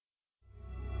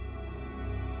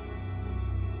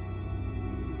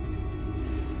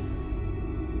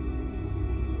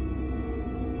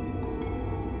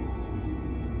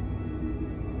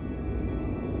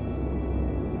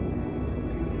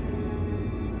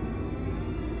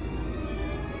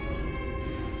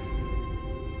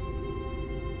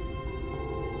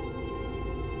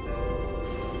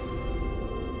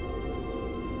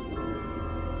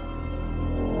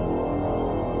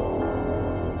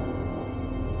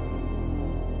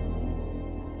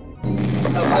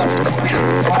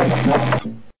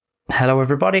Hello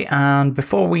everybody, and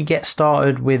before we get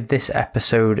started with this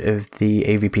episode of the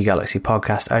AVP Galaxy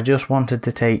podcast, I just wanted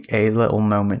to take a little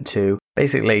moment to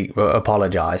basically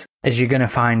apologise. As you're going to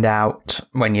find out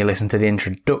when you listen to the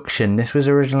introduction, this was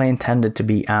originally intended to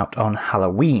be out on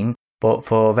Halloween, but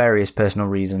for various personal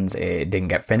reasons it didn't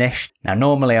get finished. Now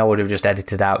normally I would have just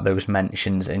edited out those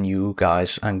mentions and you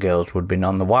guys and girls would be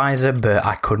none the wiser, but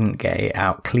I couldn't get it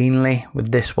out cleanly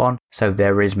with this one, so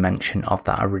there is mention of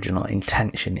that original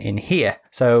intention in here.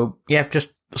 So yeah,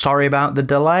 just sorry about the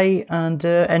delay, and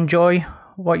enjoy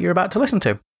what you're about to listen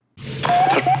to.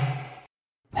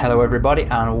 Hello everybody,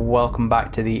 and welcome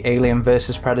back to the Alien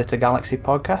vs Predator Galaxy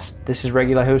podcast. This is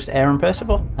regular host Aaron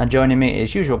Percival, and joining me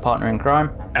is usual partner in crime,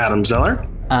 Adam Zeller.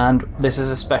 And this is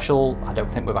a special, I don't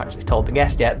think we've actually told the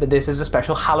guest yet, but this is a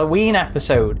special Halloween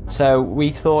episode. So we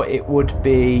thought it would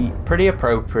be pretty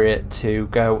appropriate to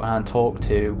go and talk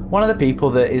to one of the people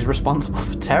that is responsible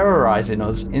for terrorising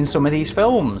us in some of these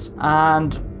films.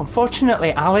 And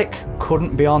unfortunately, Alec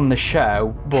couldn't be on the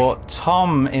show, but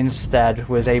Tom instead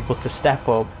was able to step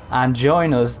up and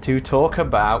join us to talk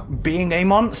about being a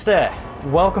monster.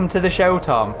 Welcome to the show,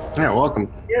 Tom. Yeah,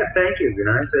 welcome. Yeah, thank you,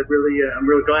 guys. I'm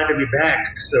really glad to be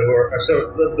back. So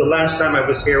the last time I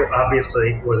was here,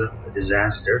 obviously, wasn't a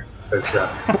disaster because,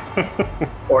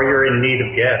 or you're in need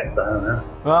of guests. I don't know.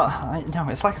 Well, no,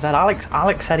 it's like I said.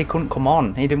 Alex said he couldn't come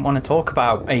on. He didn't want to talk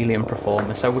about Alien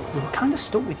Performers, so we were kind of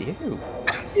stuck with you.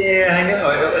 Yeah, I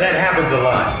know. That happens a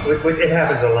lot. It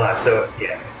happens a lot. So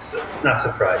yeah, it's not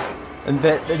surprising. And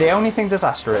the only thing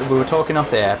disastrous, we were talking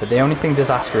off the air, but the only thing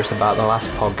disastrous about the last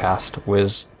podcast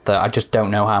was that I just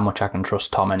don't know how much I can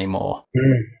trust Tom anymore.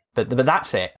 But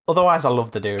that's it. Otherwise, I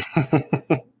love the dude.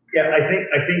 Yeah, I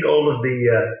think all of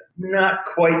the not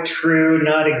quite true,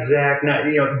 not exact, not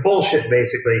bullshit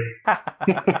basically.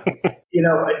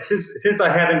 Since I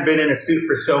haven't been in a suit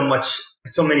for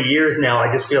so many years now,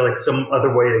 I just feel like some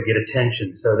other way to get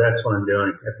attention. So that's what I'm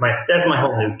doing. That's my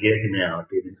whole new gig now.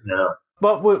 If you didn't know.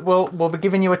 Well, we'll be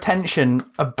giving you attention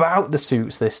about the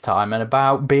suits this time and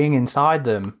about being inside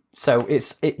them. So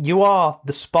you are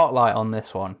the spotlight on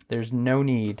this one. There's no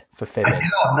need for fibbing. I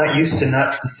know, I'm not used to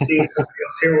not seeing somebody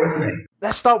else here with me.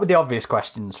 Let's start with the obvious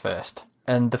questions first.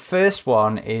 And the first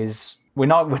one is, we're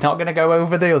not going to go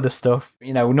over the other stuff.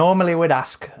 Normally we'd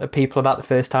ask people about the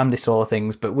first time they saw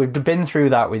things, but we've been through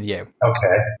that with you.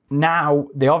 Okay. Now,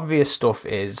 the obvious stuff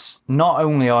is, not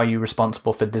only are you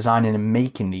responsible for designing and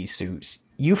making these suits,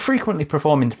 you frequently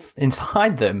perform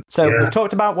inside them. So We've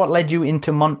talked about what led you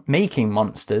into making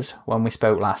monsters when we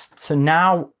spoke last. So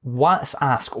now let's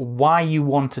ask why you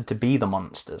wanted to be the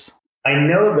monsters. I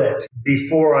know that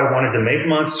before I wanted to make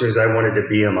monsters, I wanted to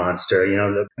be a monster.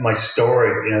 My story,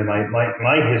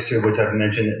 my history, which I've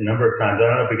mentioned a number of times. I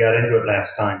don't know if we got into it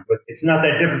last time, but it's not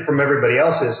that different from everybody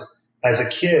else's. As a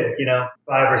kid, 5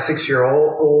 or 6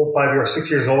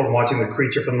 years old, and watching The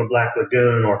Creature from the Black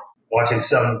Lagoon or watching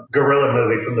some gorilla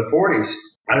movie from the 40s.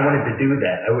 I wanted to do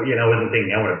that. I wasn't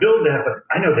thinking I want to build that, but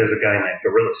I know there's a guy in that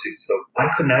gorilla suit, so why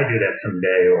couldn't I do that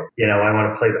someday? Or, I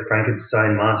want to play the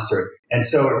Frankenstein monster. And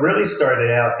so it really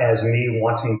started out as me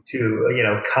wanting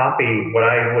to, copy what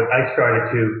I started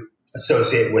to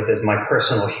associate with as my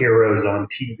personal heroes on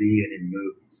TV and in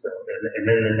movies. So, and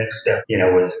then the next step,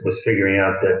 was figuring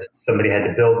out that somebody had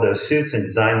to build those suits and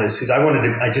design those suits.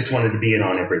 I just wanted to be in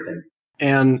on everything.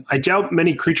 And I doubt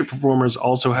many creature performers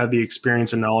also have the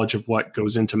experience and knowledge of what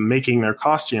goes into making their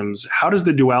costumes. How does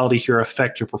the duality here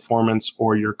affect your performance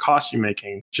or your costume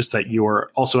making? Just that you're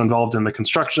also involved in the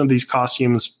construction of these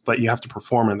costumes, but you have to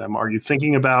perform in them. Are you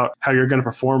thinking about how you're going to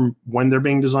perform when they're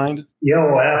being designed? Yeah,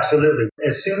 well, absolutely.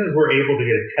 As soon as we're able to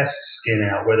get a test skin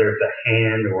out, whether it's a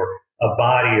hand or a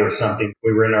body or something,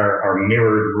 we were in our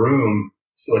mirrored room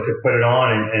so I could put it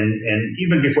on. And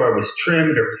even before it was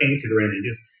trimmed or painted or anything,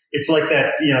 it's like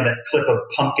that, that clip of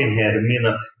Pumpkinhead of me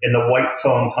in the white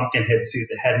foam Pumpkinhead suit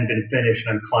that hadn't been finished,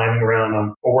 and I'm climbing around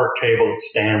on a work table at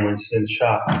Stan Winston's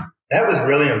shop. That was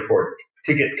really important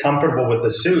to get comfortable with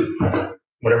the suit,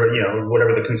 whatever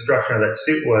the construction of that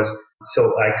suit was,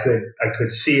 so I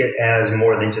could see it as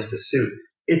more than just a suit.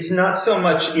 It's not so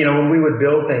much, when we would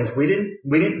build things, we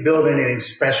didn't build anything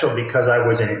special because I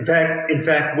was in it. In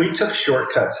fact, we took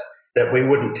shortcuts that we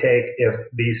wouldn't take if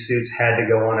these suits had to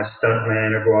go on a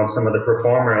stuntman or go on some other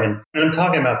performer. And I'm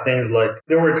talking about things like,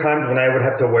 there were times when I would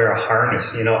have to wear a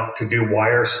harness, to do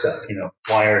wire stuff,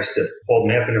 wires to hold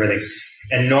me up and everything.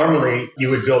 And normally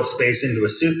you would build space into a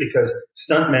suit because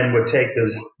stuntmen would take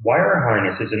those wire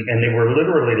harnesses and they were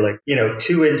literally like,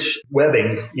 2-inch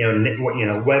webbing,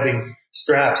 webbing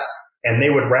straps and they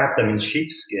would wrap them in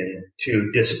sheepskin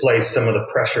to displace some of the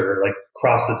pressure, like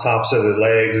across the tops of their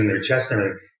legs and their chest and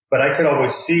everything. But I could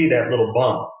always see that little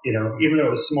bump, even though it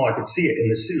was small, I could see it in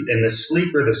the suit. And the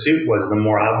sleeker the suit was, the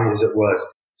more obvious it was.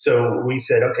 So we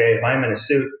said, okay, if I'm in a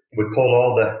suit, we pulled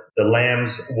all the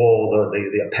lamb's wool,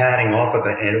 the padding off of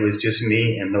it, and it was just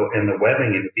me and the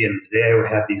webbing. And at the end of the day, I would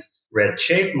have these red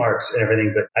chafe marks and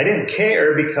everything, but I didn't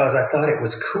care because I thought it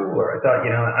was cooler. I thought,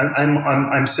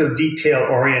 I'm so detail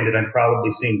oriented. I'm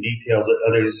probably seeing details that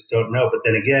others don't know. But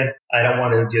then again, I don't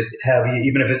want to just have,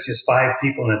 even if it's just 5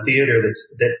 people in a theater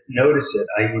that notice it.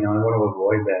 I want to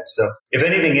avoid that. So if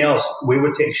anything else, we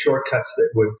would take shortcuts that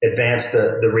would advance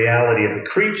the reality of the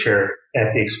creature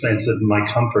at the expense of my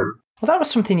comfort. Well, that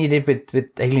was something you did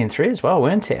with Alien 3 as well,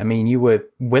 weren't it? I mean, you were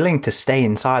willing to stay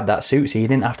inside that suit so you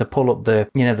didn't have to pull up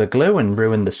the glue and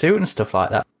ruin the suit and stuff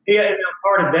like that. Yeah, and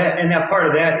now part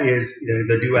of that is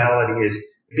the duality is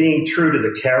being true to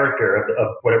the character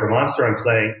of whatever monster I'm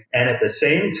playing, and at the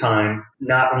same time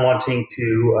not wanting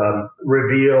to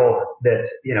reveal that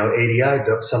ADI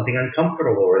built something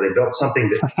uncomfortable, or they built something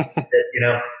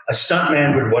that a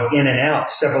stuntman would walk in and out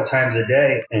several times a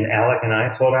day. And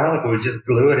I told Alec we would just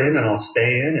glue it in, and I'll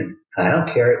stay in, and I don't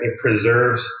care. It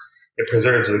preserves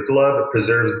the glove, it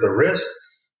preserves the wrist.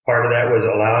 Part of that was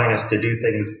allowing us to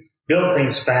build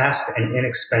things fast and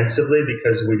inexpensively,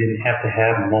 because we didn't have to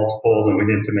have multiples and we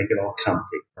didn't have to make it all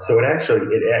comfy. So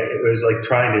it was like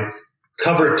trying to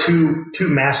cover two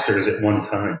masters at one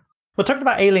time. Well, talking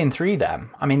about Alien 3 then,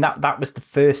 I mean, that was the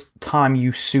first time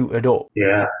you suited up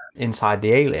inside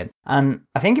the alien. And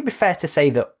I think it'd be fair to say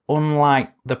that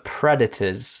unlike the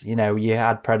Predators, you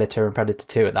had Predator and Predator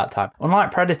 2 at that time.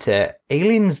 Unlike Predator,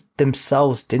 aliens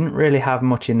themselves didn't really have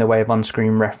much in the way of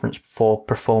on-screen reference for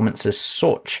performance as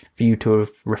such for you to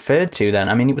have referred to then.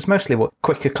 I mean, it was mostly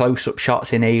quicker close-up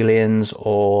shots in Aliens,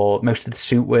 or most of the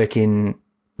suit work in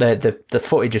the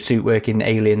footage of suit work in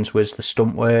Aliens was the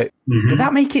stunt work. Mm-hmm. Did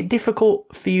that make it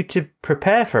difficult for you to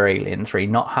prepare for Alien 3,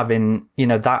 not having,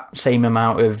 that same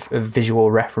amount of visual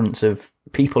reference of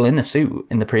people in a suit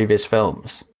in the previous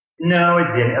films? No,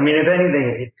 it didn't. I mean, if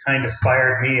anything, it kind of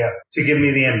fired me up to give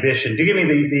me the ambition, to give me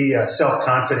the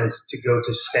self-confidence to go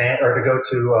to Stan, or to go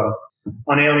to,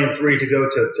 on Alien 3, to go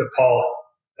to Paul,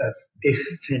 David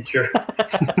Fincher,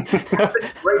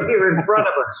 right here in front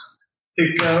of us.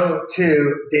 To go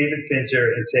to David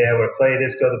Fincher and say, I want to play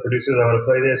this, go to the producers, I want to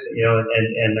play this,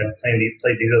 and I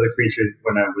played these other creatures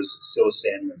when I was so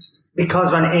sandwiched.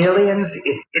 Because on Aliens,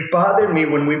 it bothered me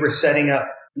when we were setting up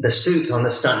the suits on the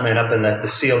stuntmen up in the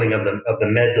ceiling of the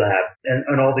med lab,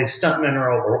 and all these stuntmen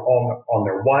are all on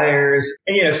their wires,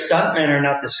 and stuntmen are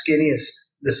not the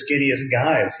skinniest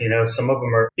guys. Some of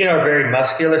them are very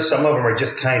muscular. Some of them are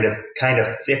just kind of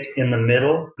thick in the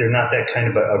middle. They're not that kind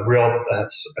of a real a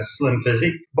slim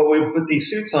physique. But we put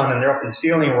these suits on, and they're up in the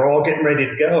ceiling. We're all getting ready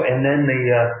to go, and then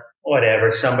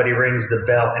somebody rings the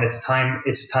bell, and it's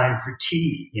time for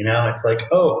tea. It's like,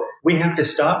 oh, we have to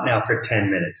stop now for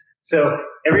 10 minutes. So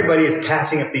everybody is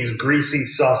passing up these greasy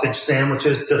sausage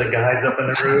sandwiches to the guys up in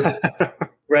the roof.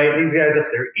 Right? These guys up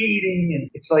there eating, and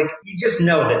it's like, you just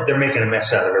know that they're making a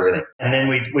mess out of everything. And then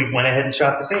we went ahead and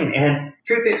shot the scene. And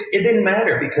truth is, it didn't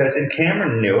matter, because, and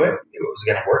Cameron knew it was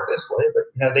going to work this way,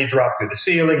 but they drop through the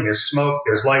ceiling, there's smoke,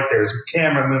 there's light, there's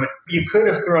camera movement. You could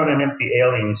have thrown an empty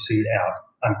alien suit out,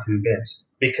 I'm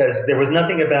convinced, because there was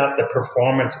nothing about the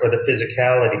performance or the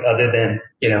physicality other than,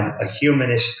 a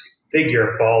humanish figure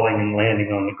falling and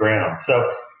landing on the ground. So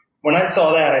when I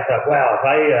saw that, I thought, wow,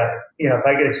 if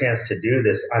I get a chance to do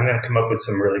this, I'm going to come up with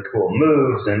some really cool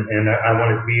moves, and I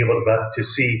want to be able to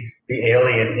see the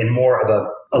alien in more of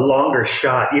a longer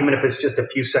shot, even if it's just a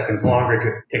few seconds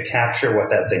longer, to capture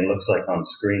what that thing looks like on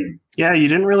screen. Yeah, you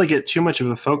didn't really get too much of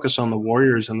a focus on the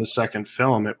warriors in the second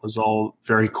film. It was all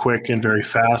very quick and very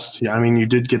fast. Yeah, I mean, you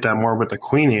did get that more with the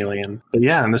Queen alien. But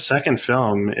yeah, in the second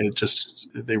film,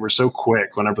 they were so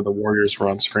quick whenever the warriors were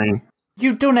on screen.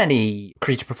 You done any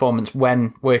creature performance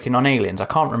when working on Aliens? I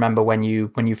can't remember when you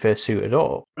first suited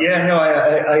up. Yeah, no,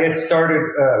 I had started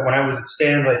when I was at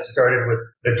Stan's. I started with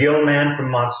the Gill Man from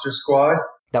Monster Squad.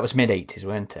 That was mid-80s,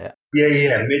 weren't it? Yeah,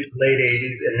 mid-late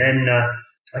 80s, and then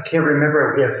I can't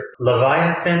remember if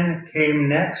Leviathan came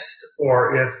next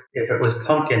or if it was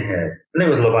Pumpkinhead. I think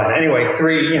it was Leviathan. Anyway,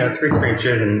 three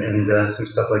creatures and some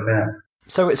stuff like that.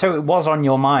 So it was on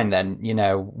your mind then,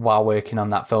 while working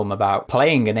on that film, about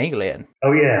playing an alien?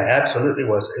 Oh yeah, absolutely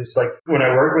was. It's like when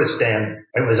I worked with Stan,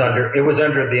 it was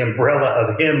under the umbrella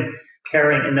of him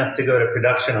caring enough to go to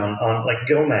production on like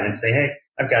Gilman and say, hey,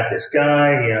 I've got this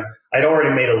guy. I'd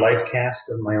already made a life cast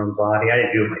of my own body. I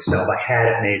didn't do it myself. I had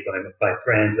it made by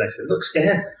friends. And I said, look,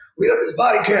 Stan, we have this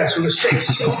body cast. We're going to save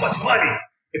so much money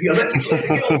if you let me play the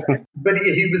guild. But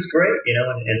he was great,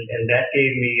 and that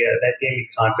gave me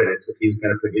confidence that he was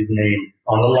going to put his name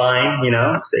on the line,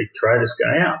 and say, try this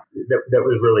guy out. That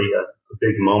was really a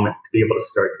big moment to be able to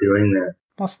start doing that.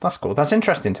 That's cool. That's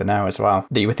interesting to know as well,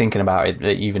 that you were thinking about it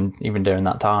even during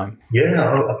that time.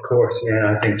 Yeah, of course.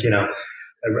 Yeah, I think,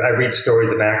 I read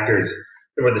stories of actors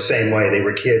that were the same way. They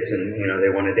were kids and, they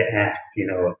wanted to act.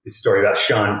 The story about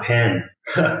Sean Penn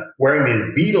wearing these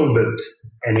Beatle boots.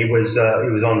 And he was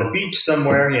on the beach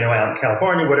somewhere, out in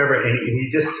California, whatever. And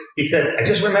he said, I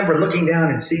just remember looking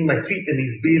down and seeing my feet in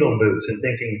these Beatle boots and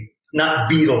thinking, not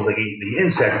beetle, the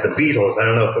insect, the Beatles. I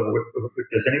don't know if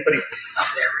does anybody out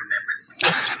there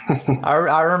remember the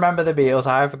Beatles? I remember the Beatles.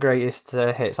 I have the greatest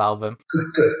hits album.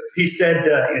 Good. He said,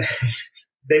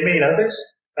 they made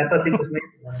others? I thought they just made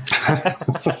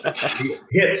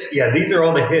hits. Yeah, these are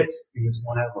all the hits in this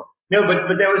one album. No,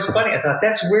 but that was funny. I thought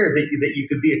that's weird that you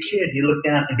could be a kid and you look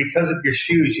down and because of your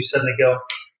shoes, you suddenly go,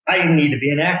 I need to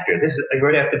be an actor. I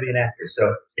would have to be an actor.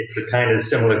 So it's a kind of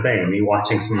similar thing. Me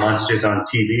watching some monsters on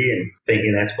TV and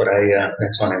thinking that's what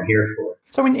I'm here for.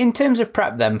 So in terms of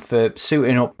prep then for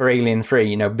suiting up for Alien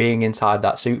 3, being inside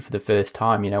that suit for the first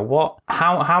time,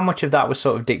 how much of that was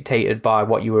sort of dictated by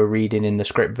what you were reading in the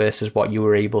script versus what you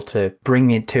were able to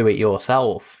bring into it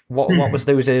yourself? What was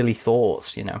those early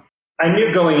thoughts, I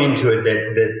knew going into it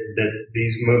that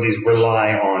these movies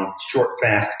rely on short,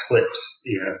 fast clips,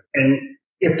 and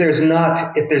if there's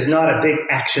not a big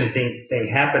action thing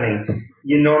happening,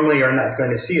 you normally are not going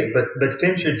to see it. But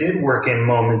Fincher did work in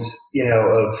moments,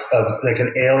 of like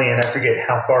an alien. I forget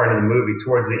how far into the movie,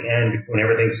 towards the end when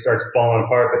everything starts falling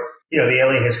apart. But the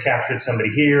alien has captured somebody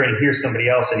here and here's somebody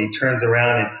else, and he turns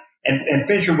around and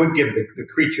Fincher would give the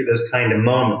creature those kind of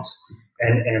moments.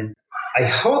 And I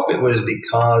hope it was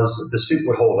because the suit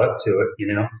would hold up to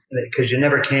it, because you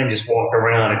never can just walk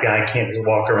around. A guy can't just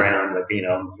walk around like,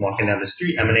 walking down the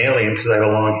street. I'm an alien because I have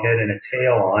a long head and a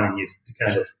tail on, and you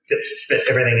kind of fit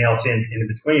everything else in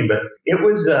between. But it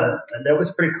was, that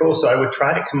was pretty cool. So I would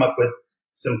try to come up with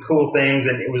some cool things,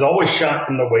 and it was always shot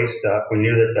from the waist up. We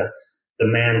knew that the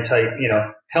man type,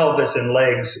 pelvis and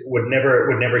legs would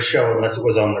never show unless it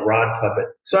was on the rod puppet.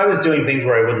 So I was doing things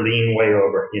where I would lean way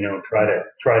over,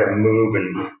 try to move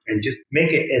and just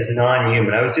make it as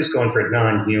non-human. I was just going for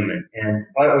non-human. And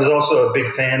I was also a big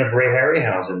fan of Ray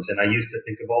Harryhausen's, and I used to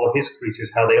think of all of his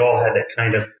creatures, how they all had that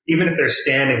kind of, even if they're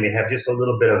standing, they have just a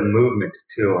little bit of movement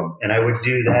to them. And I would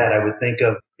do that. I would think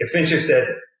of, if Fincher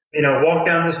said, walk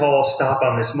down this hall, stop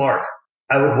on this mark.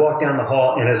 I would walk down the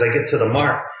hall, and as I get to the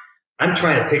mark, I'm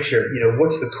trying to picture,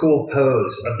 what's the cool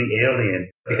pose of the alien?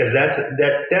 Because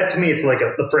that to me, it's like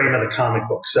the frame of the comic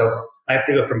book. So I have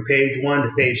to go from page 1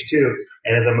 to page 2.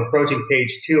 And as I'm approaching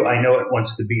page 2, I know it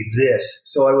wants to be this.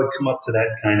 So I would come up to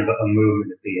that kind of a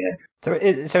movement at the end.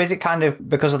 So is it kind of,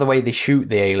 because of the way they shoot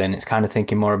the alien, it's kind of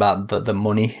thinking more about the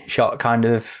money shot kind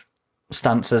of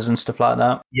stances and stuff like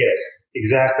that? Yes,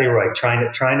 exactly right.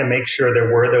 Trying to make sure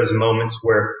there were those moments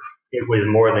where it was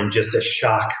more than just a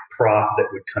shock prop that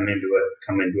would come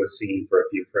into a scene for a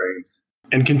few frames.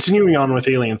 And continuing on with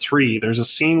Alien 3, there's a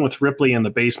scene with Ripley in the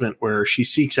basement where she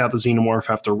seeks out the xenomorph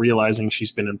after realizing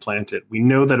she's been implanted. We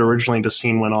know that originally the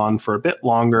scene went on for a bit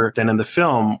longer than in the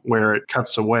film, where it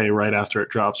cuts away right after it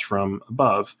drops from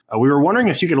above. We were wondering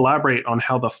if you could elaborate on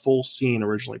how the full scene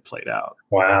originally played out.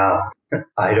 Wow.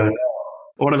 I don't know.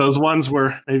 One of those ones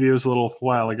where maybe it was a little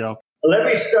while ago. Let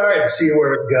me start and see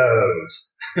where it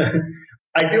goes.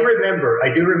 I do remember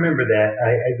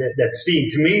that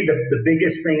scene. To me, the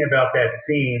biggest thing about that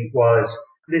scene was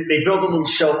that they built a little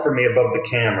shelf for me above the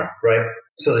camera, right?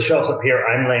 So the shelf's up here,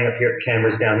 I'm laying up here, the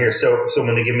camera's down here. So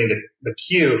when they give me the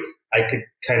cue, I could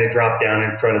kind of drop down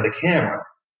in front of the camera,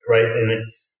 right? And then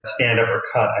stand up or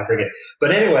cut, I forget.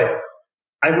 But anyway,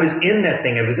 I was in that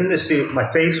thing. I was in the suit. My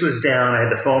face was down. I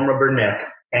had the foam rubber neck.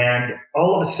 And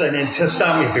all of a sudden, and to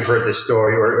stop me if you've heard this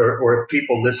story or if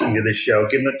people listening to this show,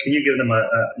 can you give them a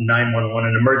 911,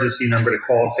 an emergency number to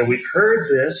call and say, we've heard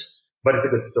this, but it's a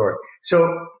good story.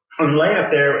 So I'm laying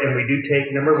up there and we do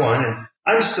take number 1, and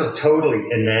I'm still totally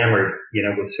enamored,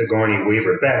 with Sigourney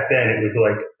Weaver. Back then it was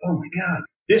like, oh my God,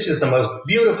 this is the most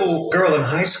beautiful girl in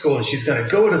high school and she's going to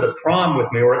go to the prom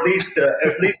with me, or at least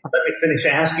let me finish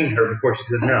asking her before she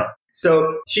says no.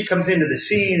 So she comes into the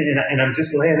scene and I'm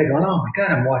just laying there going, oh my God,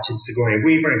 I'm watching Sigourney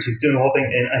Weaver and she's doing the whole thing.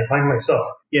 And I find myself,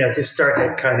 just starting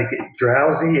to kind of get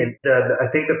drowsy. And I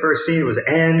think the first scene was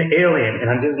an alien and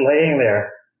I'm just laying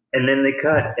there. And then they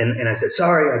cut. And I said,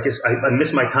 sorry, I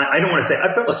missed my time. I don't want to say,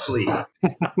 I fell asleep.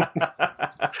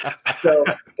 So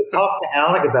I talked to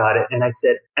Alec about it and I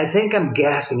said, I think I'm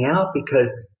gassing out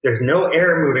because there's no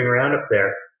air moving around up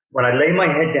there. when I lay my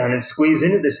head down and squeeze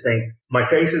into this thing, my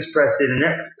face is pressed in,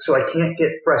 and so I can't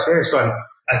get fresh air. So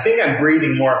I think I'm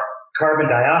breathing more carbon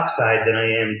dioxide than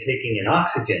I am taking in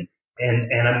oxygen.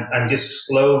 And I'm just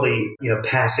slowly,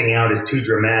 passing out is too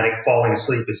dramatic. Falling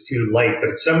asleep is too light, but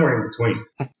it's somewhere in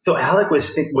between. So Alec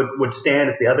would stand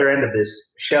at the other end of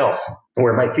this shelf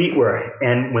where my feet were.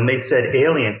 And when they said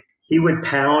alien, he would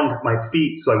pound my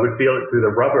feet so I would feel it through the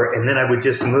rubber, and then I would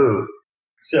just move.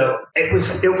 So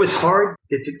it was hard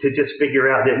to just figure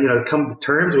out that, come to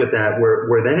terms with that,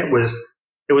 where then it was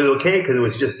okay because it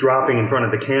was just dropping in front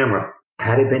of the camera.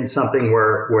 Had it been something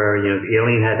where the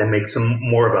alien had to make some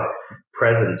more of a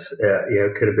presence,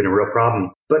 it could have been a real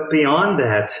problem. But beyond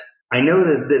that, I know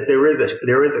that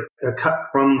there is a cut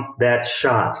from that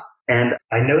shot, and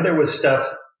I know there was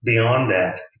stuff beyond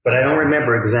that, but I don't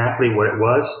remember exactly what it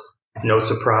was. No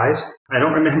surprise. I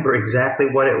don't remember exactly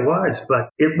what it was, but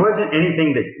it wasn't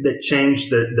anything that changed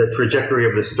the trajectory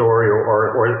of the story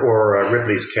or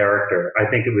Ripley's character. I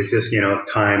think it was just,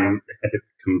 time had to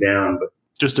come down, but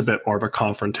just a bit more of a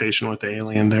confrontation with the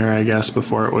alien there, I guess,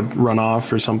 before it would run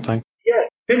off or something. Yeah,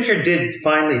 Fincher did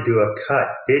finally do a cut.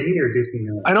 Did he or did he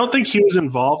not? I don't think he was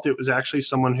involved. It was actually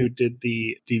someone who did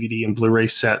the DVD and Blu-ray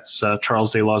sets,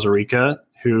 Charles de Lauzirika,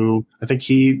 who I think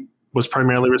he was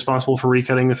primarily responsible for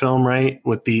recutting the film, right?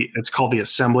 It's called the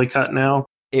assembly cut now.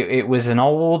 It was an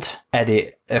old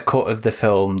edit, a cut of the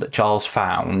film that Charles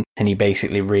found, and he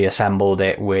basically reassembled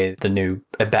it with the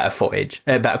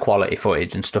better quality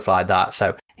footage and stuff like that.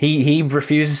 So he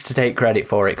refuses to take credit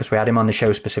for it because we had him on the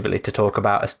show specifically to talk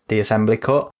about the assembly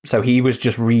cut. So he was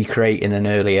just recreating an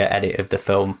earlier edit of the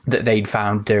film that they'd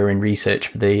found during research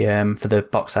for the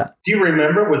box set. Do you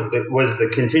remember, was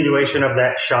the continuation of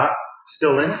that shot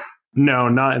still in it? No,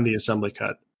 not in the assembly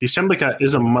cut. The assembly cut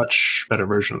is a much better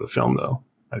version of the film, though.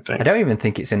 I think. I don't even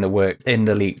think it's in the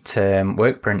leaked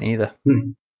work print either.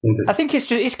 I think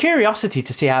it's curiosity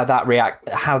to see how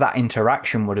that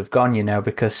interaction would have gone,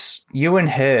 because you and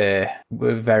her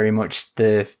were very much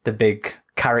the big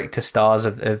character stars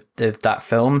of that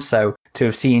film. So to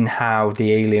have seen how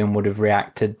the alien would have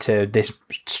reacted to this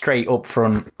straight up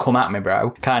front, come at me,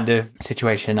 bro, kind of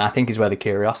situation, I think is where the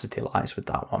curiosity lies with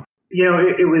that one.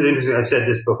 It was interesting. I've said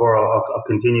this before. I'll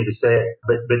continue to say it.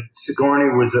 But Sigourney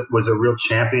was a real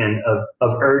champion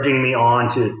of urging me on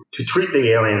to treat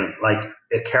the alien like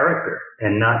a character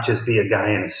and not just be a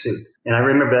guy in a suit. And I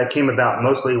remember that came about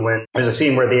mostly when there's a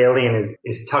scene where the alien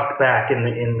is tucked back in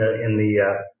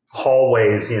the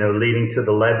hallways, leading to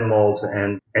the lead molds,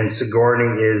 and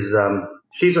Sigourney is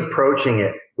she's approaching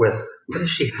it with, what does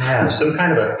she have? Some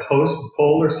kind of a post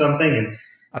pole or something, and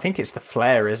I think it's the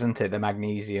flare, isn't it? The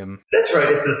magnesium. That's right.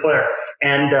 It's the flare.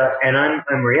 And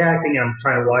I'm reacting. I'm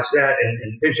trying to watch that.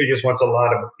 And Fincher just wants a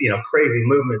lot of, crazy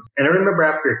movements. And I remember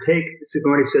after a take,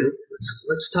 Sigourney said,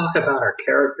 let's talk about our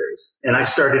characters. And I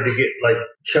started to get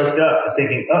choked up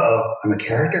thinking, I'm a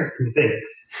character? What do you think?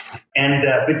 And,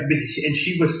 and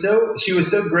she was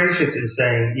so gracious in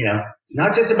saying, it's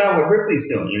not just about what Ripley's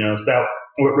doing, it's about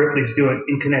what Ripley's doing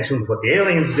in connection with what the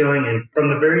alien's doing. And from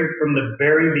the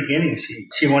very beginning,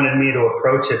 she wanted me to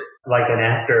approach it like an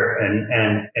actor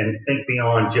and think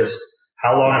beyond just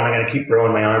how long am I going to keep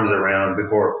throwing my arms around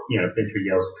before, Fincher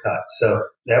yells cut. So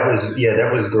that was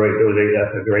great. There was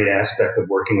a great aspect of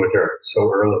working with her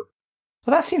so early.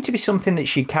 Well, that seemed to be something that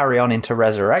she'd carry on into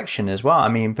Resurrection as well. I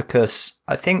mean, because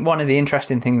I think one of the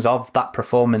interesting things of that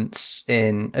performance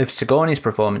of Sigourney's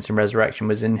performance in Resurrection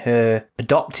was in her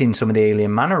adopting some of the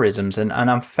alien mannerisms. And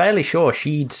I'm fairly sure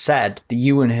she'd said that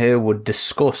you and her would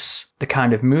discuss the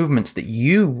kind of movements that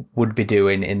you would be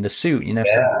doing in the suit. Yeah.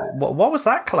 So what was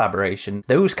that collaboration?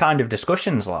 Those kind of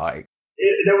discussions like?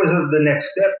 That was the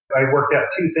next step. I worked out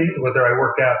two things with her. I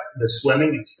worked out the swimming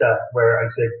and stuff where I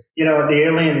said, the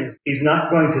alien he's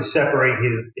not going to separate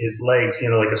his legs,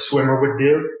 like a swimmer would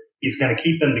do. He's going to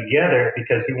keep them together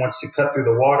because he wants to cut through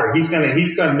the water. He's going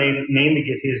to mainly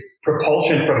get his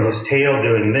propulsion from his tail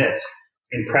doing this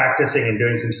and practicing and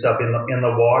doing some stuff in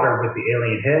the water with the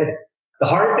alien head. The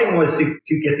hard thing was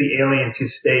to get the alien to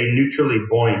stay neutrally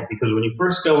buoyant, because when you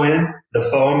first go in, the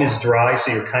foam is dry,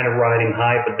 so you're kind of riding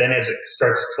high, but then as it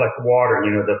starts to collect water,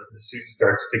 the suit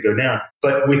starts to go down.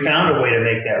 But we found a way to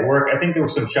make that work. I think there were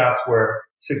some shots where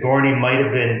Sigourney might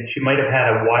have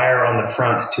had a wire on the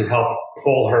front to help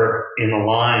pull her in a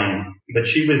line, but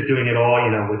she was doing it all,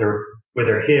 with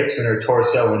her hips and her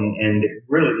torso, and it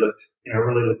really looked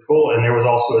cool. And there was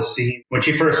also a scene when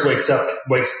she first wakes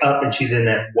up and she's in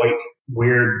that white,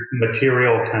 weird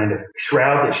material kind of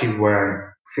shroud that she's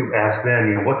wearing. She asked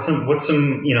them, what's some,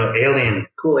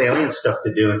 cool alien stuff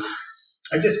to do? And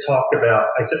I just talked about,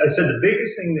 I said the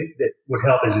biggest thing that would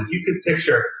help is if you could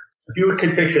picture if you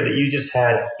could picture that you just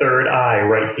had a third eye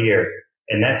right here,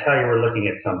 and that's how you were looking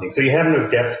at something. So you have no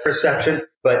depth perception,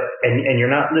 and you're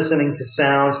not listening to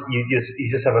sounds. You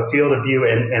just have a field of view,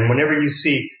 and whenever you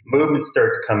see movement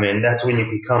start to come in, that's when you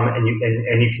can come and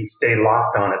you can stay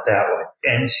locked on it that way.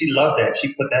 And she loved that. She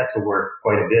put that to work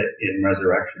quite a bit in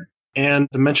Resurrection. And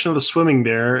the mention of the swimming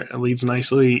there leads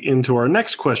nicely into our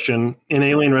next question. In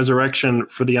Alien Resurrection,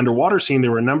 for the underwater scene,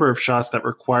 there were a number of shots that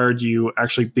required you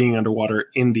actually being underwater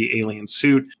in the alien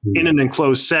suit in an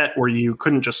enclosed set where you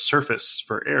couldn't just surface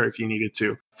for air if you needed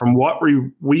to. From what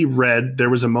we read, there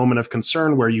was a moment of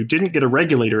concern where you didn't get a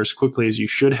regulator as quickly as you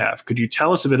should have. Could you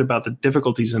tell us a bit about the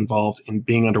difficulties involved in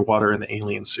being underwater in the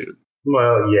alien suit?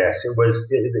 Well, yes, it was.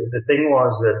 The thing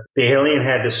was that the alien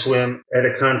had to swim at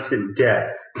a constant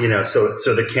depth, so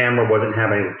the camera wasn't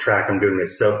having to track him doing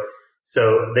this.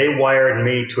 So they wired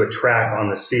me to a track on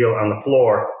the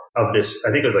floor of this.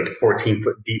 I think it was like a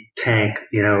 14-foot deep tank,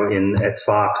 at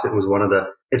Fox. It was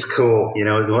it's cool, it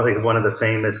was one of the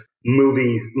famous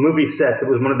movie sets. It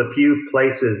was one of the few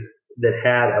places that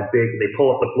had they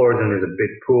pull up the floors and there's a big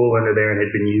pool under there and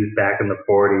had been used back in the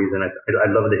 40s. And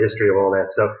I love the history of all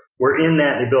that. So we're in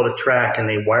that, and they built a track and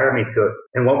they wired me to it.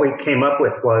 And what we came up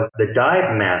with was the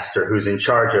dive master who's in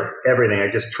charge of everything. I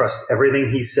just trust everything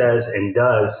he says and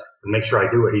does and make sure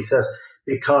I do what he says,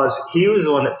 because he was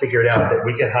the one that figured out that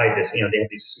we could hide this. They have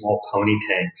these small pony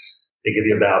tanks. They give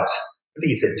you about, I think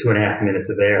he said 2.5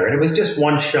 minutes of air. And it was just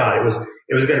one shot. It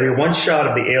was going to be one shot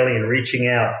of the alien reaching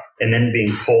out and then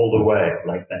being pulled away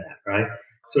like that, right?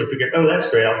 So I figured, oh,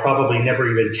 that's great. I'll probably never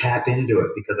even tap into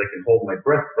it because I can hold my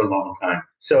breath for a long time.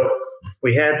 So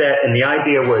we had that, and the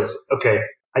idea was, okay,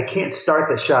 I can't start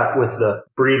the shot with the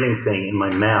breathing thing in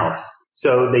my mouth.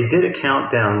 So they did a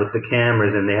countdown with the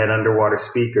cameras, and they had underwater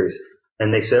speakers.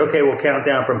 And they said, okay, we'll count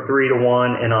down from 3 to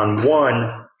 1, and on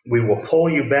 1, we will pull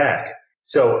you back.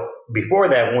 So before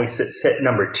that, when we set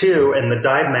number 2, and the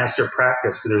dive master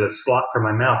practice, because there's a slot for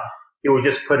my mouth, he would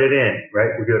just put it in, right?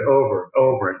 We do it over,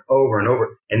 over, and over, and over.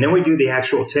 And then we do the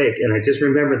actual take. And I just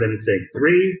remember them saying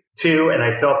 3, 2, and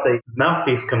I felt the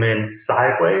mouthpiece come in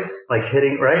sideways, like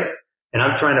hitting, right? And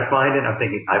I'm trying to find it. I'm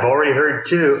thinking, I've already heard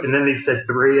 2. And then they said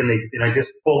 3, and I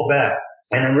just pulled back.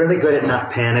 And I'm really good at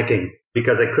not panicking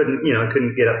because I couldn't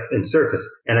get up and surface.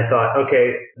 And I thought,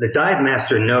 okay, the dive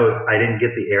master knows I didn't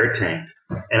get the air tank.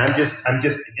 And I'm just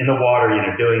in the water,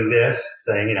 doing this,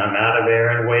 saying, I'm out of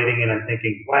air and waiting. And I'm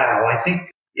thinking, wow, I think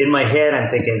in my head, I'm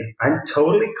thinking, I'm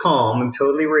totally calm. I'm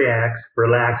totally relaxed.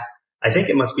 I think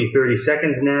it must be 30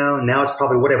 seconds now. Now it's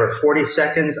probably 40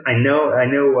 seconds. I know,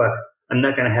 I'm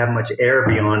not going to have much air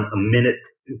beyond a minute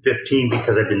and 15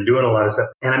 because I've been doing a lot of stuff.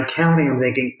 And I'm counting, I'm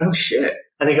thinking, oh shit.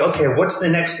 I think, okay, what's the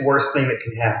next worst thing that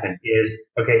can happen is,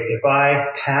 okay, if I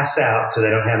pass out because I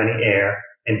don't have any air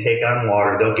and take on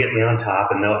water, they'll get me on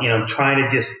top and I'm trying to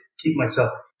just keep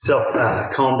myself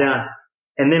calm down.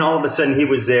 And then all of a sudden he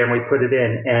was there and we put it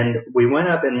in and we went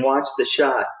up and watched the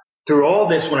shot. Through all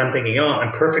this, when I'm thinking,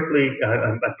 I'm perfectly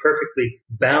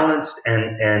balanced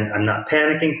and I'm not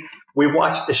panicking, we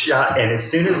watched the shot, and as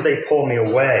soon as they pulled me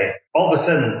away, all of a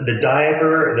sudden the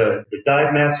diver, the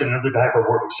dive master, and another diver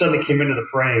suddenly came into the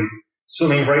frame,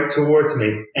 swimming right towards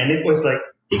me, and it was like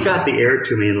he got the air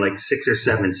to me in like 6 or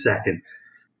 7 seconds.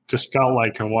 Just felt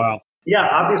like a while. Yeah,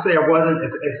 obviously I wasn't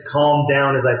as calmed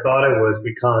down as I thought I was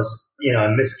because I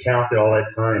miscounted all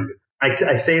that time. I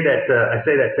say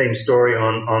that same story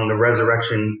on the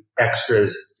Resurrection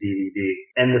Extras DVD.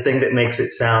 And the thing that makes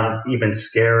it sound even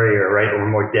scarier, right, or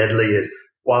more deadly is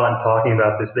while I'm talking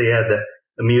about this, they had the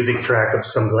music track of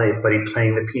somebody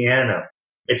playing the piano.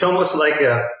 It's almost like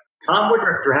Tom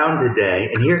Woodruff drowned today,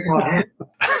 and here's how it happened.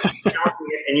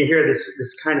 And you hear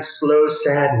this kind of slow,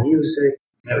 sad music.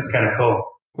 That was kind of cool.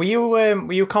 Were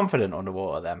you confident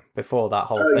underwater then before that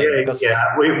whole thing? Yeah, Because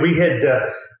yeah. We had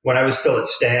when I was still at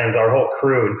Stan's, our whole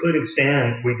crew, including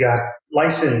Stan, we got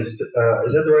licensed.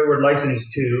 Is that the right word?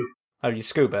 Licensed to you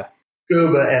scuba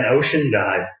and ocean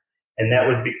dive, and that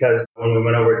was because when we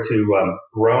went over to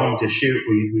Rome to shoot,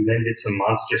 we then did some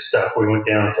monster stuff. We went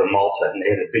down to Malta, and they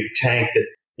had a big tank that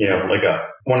like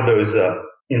one of those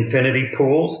infinity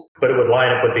pools, but it would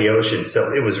line up with the ocean,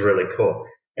 so it was really cool.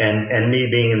 And me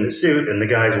being in the suit and the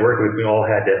guys working with me all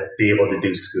had to be able to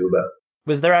do scuba.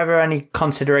 Was there ever any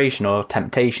consideration or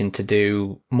temptation to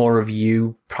do more of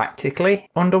you practically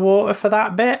underwater for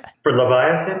that bit? For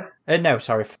Leviathan? No,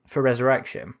 sorry, for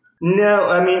Resurrection. No,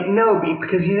 I mean, no,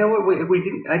 because you know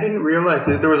what? I didn't realize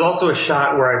this. There was also a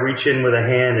shot where I reach in with a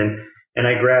hand and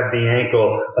I grab the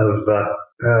ankle of,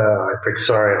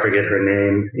 I forget her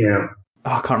name,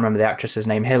 Oh, I can't remember the actress's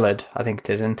name. Hillard, I think it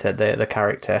is, isn't it? The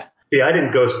character. See, I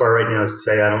didn't go as far right now as to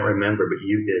say I don't remember, but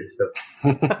you did. So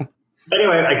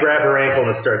anyway, I grab her ankle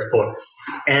and it starts pulling.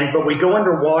 But we go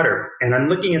underwater, and I'm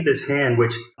looking at this hand,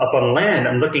 which up on land,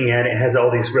 I'm looking at it has all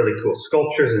these really cool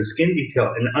sculptures and skin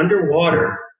detail. And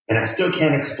underwater, and I still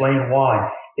can't explain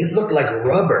why, it looked like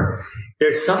rubber.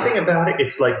 There's something about it.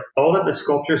 It's like all of the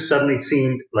sculptures suddenly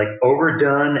seemed like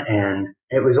overdone, and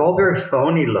it was all very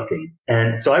phony looking.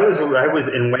 And so I was in a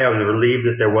way, I was relieved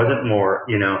that there wasn't more,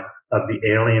 of the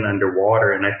alien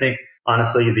underwater. And I think,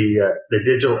 honestly, the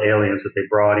digital aliens that they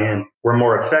brought in were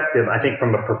more effective, I think,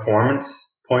 from a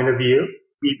performance point of view,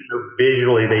 even though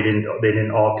visually they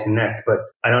didn't all connect. But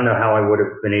I don't know how I would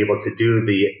have been able to do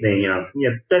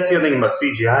that's the other thing about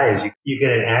CGI is you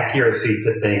get an accuracy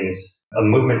to things, a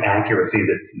movement accuracy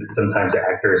that sometimes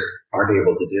actors aren't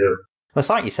able to do. Well, it's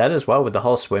like you said as well with the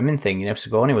whole swimming thing.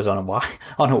 Sigourney was on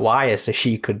a wire, so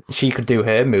she could do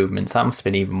her movements. That must have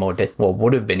been even more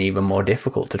would have been even more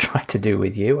difficult to try to do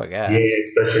with you, I guess.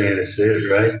 Yeah, especially in a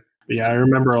suit, right? Yeah, I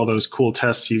remember all those cool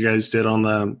tests you guys did on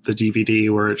the DVD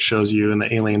where it shows you in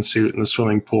the alien suit in the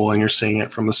swimming pool and you're seeing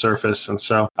it from the surface. And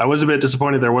so I was a bit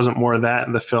disappointed there wasn't more of that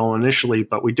in the film initially,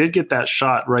 but we did get that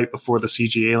shot right before the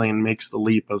CG alien makes the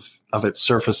leap of its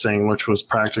surfacing, which was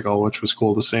practical, which was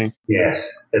cool to see.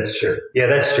 Yes, that's true. Yeah,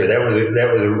 that's true. That was a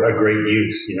great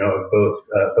use, of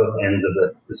both ends of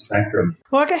the spectrum.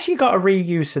 Well, I guess you got a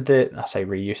reuse of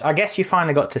reuse. I guess you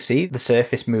finally got to see the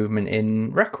surface movement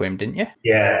in Requiem, didn't you?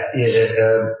 Yeah.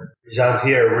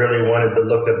 Jean-Pierre really wanted the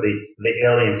look of the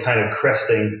alien kind of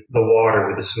cresting the water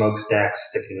with the smokestacks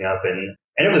sticking up, and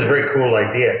it was a very cool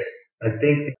idea. I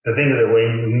think the thing that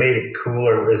made it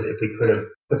cooler was if we could have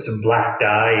put some black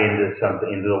dye into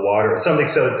the water or something,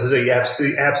 so you have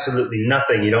absolutely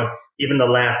nothing. You don't even the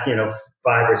last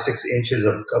 5 or 6 inches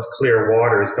of clear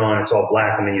water is gone. It's all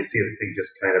black, and then you see the thing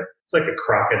just kind of, it's like a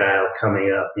crocodile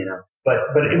coming up,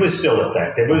 But it was still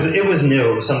effective. It was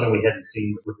new. It was something we hadn't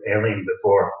seen with Alien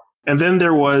before. And then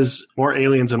there was more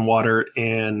aliens in water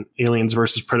in Aliens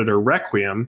versus Predator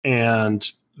Requiem, and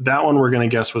that one we're going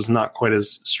to guess was not quite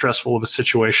as stressful of a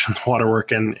situation, water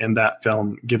work in that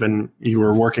film, given you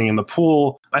were working in the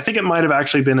pool. I think it might have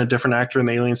actually been a different actor in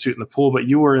the alien suit in the pool, but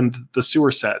you were in the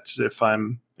sewer set, if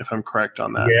I'm correct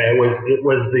on that. Yeah, it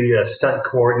was the stunt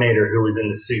coordinator who was in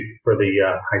the suit for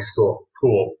the high school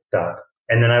pool stuff.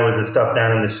 And then I was the stuff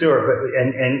down in the sewer,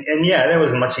 and yeah, that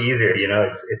was much easier.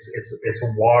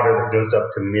 It's water that goes up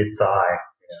to mid thigh.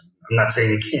 I'm not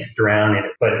saying you can't drown in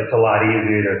it, but it's a lot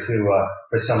easier to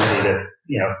for somebody to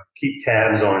keep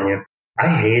tabs on you. I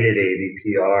hated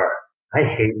AVPR. I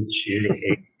hated shooting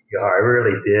AVPR. I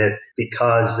really did,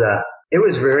 because it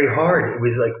was very hard. It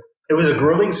was a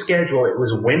grueling schedule. It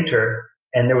was winter,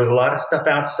 and there was a lot of stuff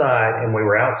outside, and we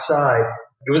were outside.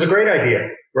 It was a great idea.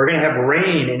 We're going to have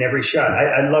rain in every shot.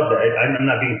 I love that. I'm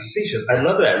not being facetious. I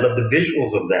love that. I love the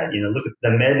visuals of that. Look at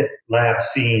the med lab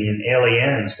scene in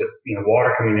Aliens with,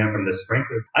 water coming down from the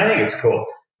sprinkler. I think it's cool.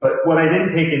 But what I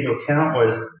didn't take into account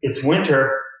was it's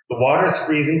winter. The water's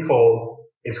freezing cold.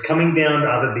 It's coming down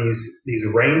out of these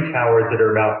rain towers that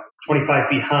are about 25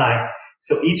 feet high.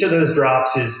 So each of those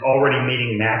drops is already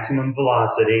meeting maximum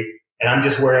velocity. And I'm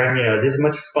just wearing, this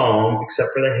much foam except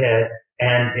for the head.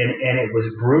 And it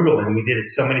was brutal, and we did it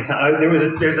so many times.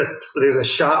 There's a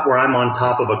shot where I'm on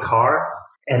top of a car,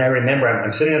 and I remember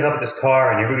I'm sitting on top of this car,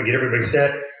 and you're going to get everybody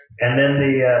set, and then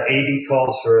the AD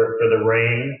calls for the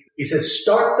rain. He says,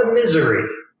 "Start the misery."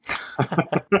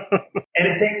 And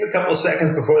it takes a couple of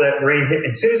seconds before that rain hit.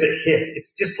 And as soon as it hits,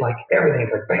 it's just like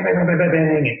everything's like bang, bang, bang, bang, bang,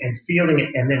 bang, and feeling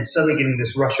it, and then suddenly getting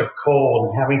this rush of cold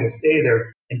and having to stay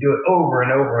there and do it over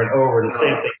and over and over. And the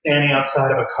same thing, standing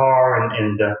outside of a car,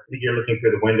 and you're looking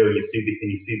through the window, and you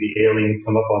see the alien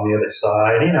come up on the other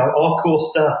side. All cool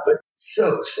stuff, but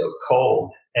so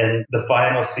cold. And the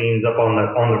final scenes up on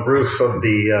the roof of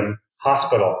the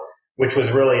hospital, which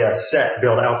was really a set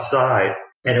built outside,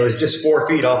 and it was just 4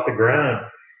 feet off the ground.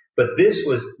 But this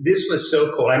was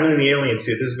so cool. I'm in the alien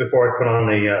suit. This is before I put on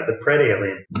the Pred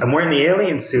alien. I'm wearing the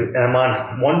alien suit, and I'm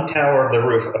on one tower of the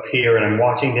roof up here, and I'm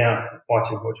watching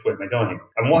which way am I going here?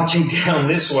 I'm watching down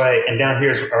this way, and down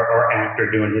here's our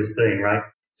actor doing his thing, right?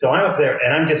 So I'm up there,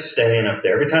 and I'm just staying up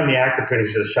there. Every time the actor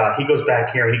finishes a shot, he goes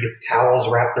back here, and he gets towels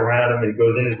wrapped around him, and he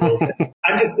goes in his little tent.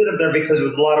 I'm just sitting up there because it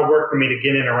was a lot of work for me to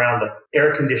get in around the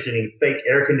fake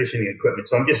air conditioning equipment.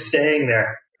 So I'm just staying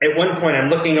there. At one point, I'm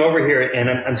looking over here, and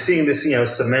I'm seeing this,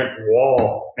 cement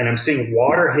wall, and I'm seeing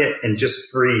water hit and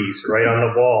just freeze right on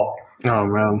the wall. Oh,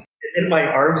 man. And then my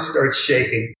arms start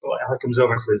shaking. So Alec comes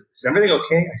over and says, "Is everything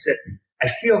okay?" I said, "I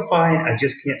feel fine. I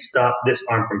just can't stop this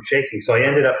arm from shaking." So I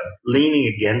ended up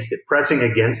leaning against it, pressing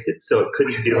against it so it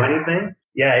couldn't do anything.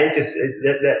 yeah,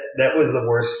 that was the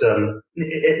worst.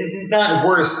 Not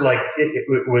worse, like it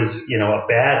was, a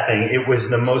bad thing. It was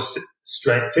the most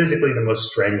physically the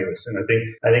most strenuous, and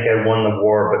I think I won the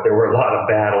war. But there were a lot of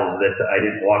battles that I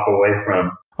didn't walk away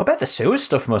from. I bet the sewer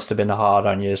stuff must have been hard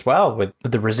on you as well, with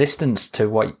the resistance to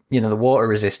what, the water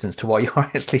resistance to what you're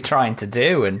actually trying to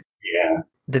do. And yeah,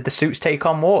 did the suits take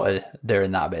on water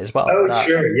during that bit as well? Oh,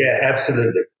 sure, yeah,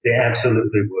 absolutely, they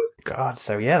absolutely would. God,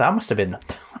 so yeah, that must have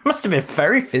been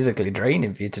very physically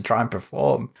draining for you to try and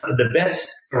perform. The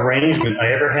best arrangement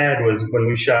I ever had was when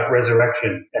we shot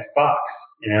Resurrection at Fox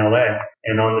in LA.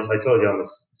 And on this, I told you, on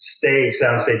the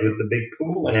sound stage with the big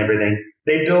pool and everything,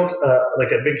 they built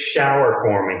like a big shower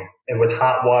for me, and with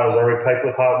hot water. It was already piped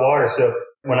with hot water. So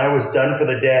when I was done for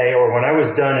the day, or when I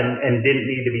was done and didn't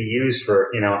need to be used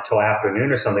for, until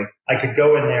afternoon or something, I could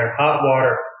go in there, hot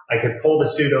water. I could pull the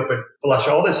suit open, flush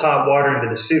all this hot water into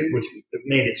the suit, which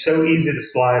made it so easy to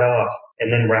slide off,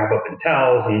 and then wrap up in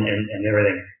towels and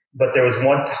everything. But there was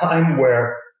one time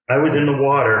where I was in the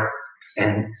water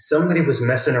and somebody was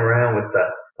messing around with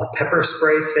a pepper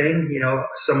spray thing,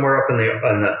 somewhere up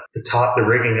on the top, the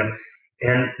rigging up,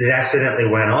 and it accidentally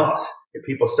went off and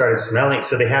people started smelling it.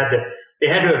 So they had to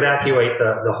evacuate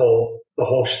the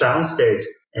whole sound stage.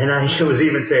 And I was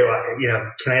even saying, well,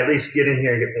 can I at least get in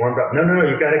here and get warmed up? No,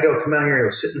 you got to go. Come out here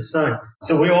and sit in the sun.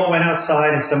 So we all went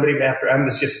outside, and I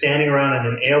was just standing around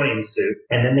in an alien suit.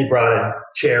 And then they brought a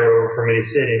chair over for me to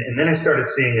sit in. And then I started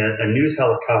seeing a news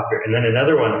helicopter, and then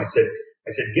another one. I said,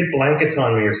 get blankets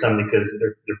on me or something, because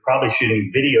they're probably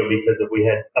shooting video because of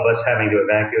us having to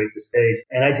evacuate the stage.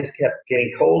 And I just kept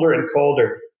getting colder and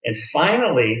colder. And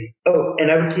finally, and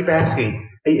I would keep asking,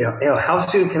 how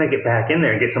soon can I get back in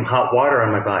there and get some hot water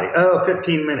on my body?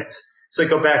 15 minutes. So I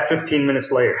go back 15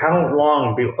 minutes later. How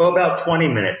long? About 20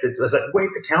 minutes. It's like, wait,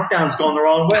 the countdown's going the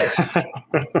wrong way.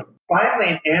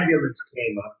 Finally, an ambulance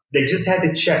came up. They just had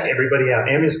to check everybody out.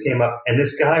 Ambulance came up, and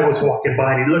this guy was walking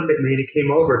by, and he looked at me, and he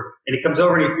came over, and he comes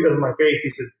over, and he feels my face. He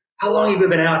says, how long have you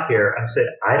been out here? I said,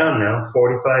 I don't know,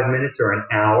 45 minutes or an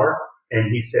hour. And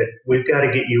he said, we've got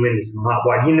to get you into some hot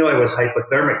water. He knew I was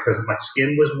hypothermic because my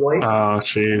skin was white. Oh,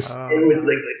 jeez. It was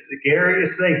like the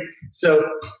scariest thing. So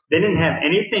they didn't have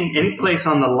any place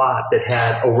on the lot that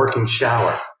had a working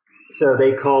shower. So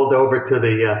they called over to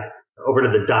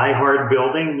the Die Hard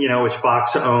building, which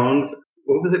Fox owns.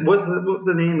 What was it? What was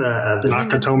the name?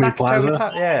 Nakatomi Plaza?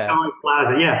 Nakatomi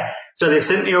Plaza, yeah. So they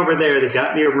sent me over there. They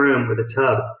got me a room with a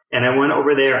tub. And I went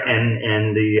over there,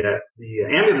 and the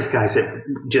ambulance guy said,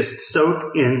 just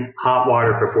soak in hot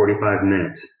water for 45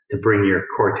 minutes to bring your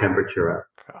core temperature up.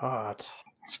 God.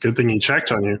 It's a good thing he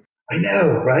checked on you. I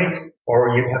know, right?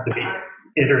 Or you'd have to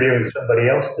be interviewing somebody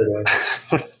else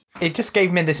today. It just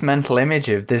gave me this mental image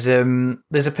of there's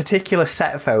a particular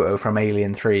set photo from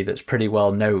Alien 3 that's pretty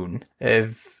well known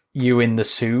of you in the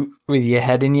suit with your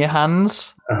head in your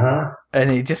hands. Uh-huh.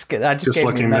 And it just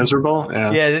looking miserable.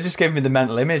 Yeah, it just gave me the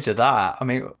mental image of that. I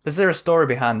mean, is there a story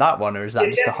behind that one, or is that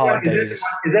just a hard days? Is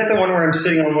that the one where I'm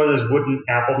sitting on one of those wooden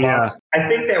apple boxes? Yeah. I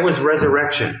think that was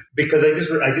Resurrection, because I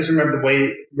just remember the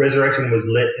way Resurrection was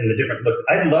lit and the different looks.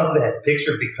 I love that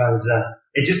picture because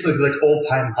it just looks like old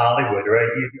time Hollywood, right?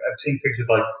 I've seen pictures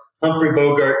like Humphrey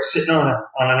Bogart sitting on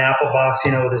an apple box,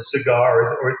 with a cigar,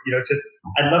 or just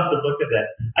I love the look of that.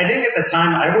 I think at the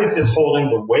time I was just holding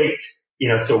the weight,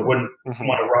 so it wouldn't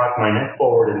want to rock my neck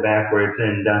forward and backwards.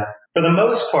 And for the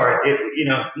most part,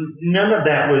 none of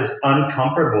that was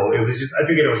uncomfortable. It was just, I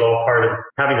figured it was all part of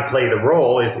having to play the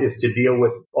role is to deal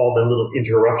with all the little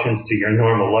interruptions to your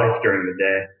normal life during the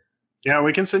day. Yeah,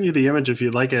 we can send you the image if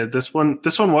you'd like it. This one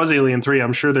was Alien 3.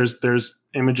 I'm sure there's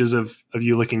images of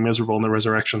you looking miserable in the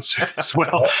Resurrection suit as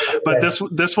well. But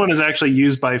this one is actually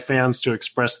used by fans to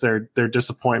express their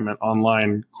disappointment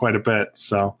online quite a bit.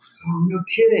 So. Oh, no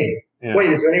kidding. Yeah.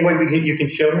 Wait, is there any way you can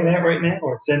show me that right now,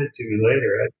 or send it to me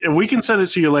later? We can send it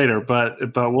to you later, but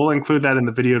we'll include that in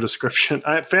the video description.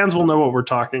 Fans will know what we're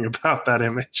talking about, that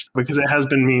image, because it has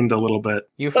been memed a little bit.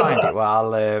 You find it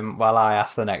while I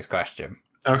ask the next question.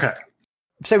 Okay.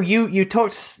 So you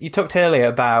talked earlier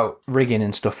about rigging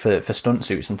and stuff for stunt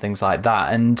suits and things like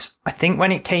that, and I think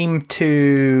when it came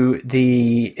to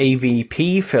the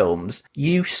AVP films,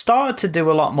 you started to do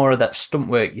a lot more of that stunt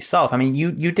work yourself. I mean,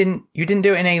 you didn't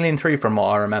do it in Alien 3 from what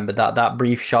I remember, that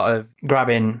brief shot of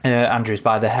grabbing Andrews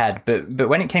by the head, but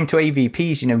when it came to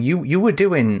AVPs, you were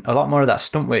doing a lot more of that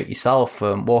stunt work yourself,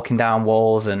 walking down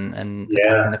walls and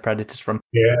attacking the predators from.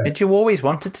 Yeah. Did you always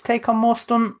wanted to take on more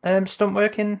stunt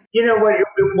work in? You know what?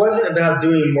 wasn't about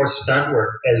doing more stunt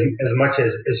work as much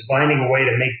as finding a way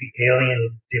to make the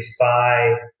alien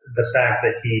defy the fact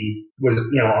that he was,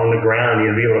 on the ground,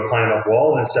 be able to climb up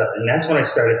walls and stuff. And that's when I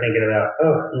started thinking about,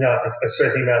 I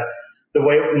started thinking about the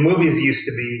way movies used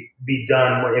to be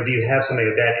done, where if you have something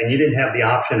like that and you didn't have the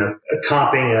option of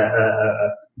comping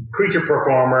a creature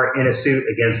performer in a suit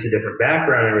against a different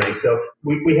background and everything. So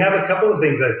we have a couple of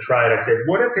things I've tried. I said,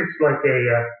 what if it's like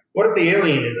what if the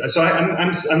alien is, so I'm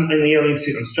in the alien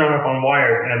suit, I'm strung up on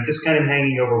wires and I'm just kind of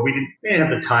hanging over. We didn't have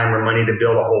the time or money to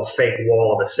build a whole fake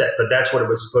wall of a set, but that's what it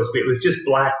was supposed to be. It was just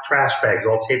black trash bags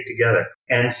all taped together.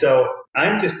 And so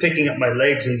I'm just picking up my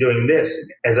legs and doing this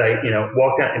as I,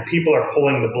 walk out, and people are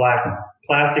pulling the black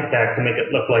plastic back to make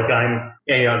it look like I'm,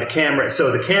 the camera.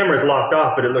 So the camera is locked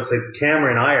off, but it looks like the camera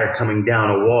and I are coming down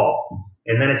a wall.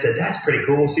 And then I said, that's pretty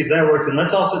cool. We'll see if that works. And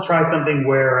let's also try something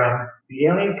where the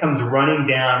alien comes running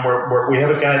down, where we have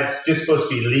a guy that's just supposed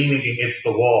to be leaning against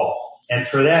the wall. And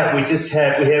for that, we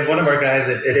had one of our guys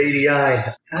at ADI.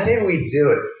 How did we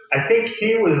do it? I think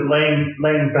he was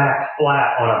laying back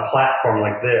flat on a platform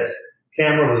like this.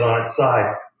 Camera was on its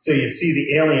side. So you'd see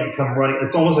the alien come running.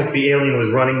 It's almost like the alien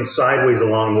was running sideways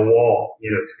along the wall,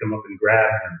 to come up and grab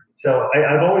him. So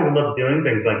I've always loved doing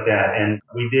things like that. And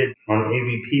we did on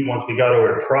AVP once we got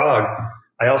over to Prague.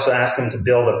 I also asked him to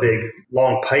build a big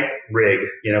long pipe rig,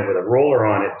 with a roller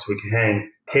on it so we could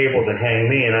hang cables and hang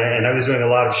me. And I was doing a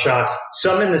lot of shots,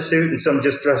 some in the suit and some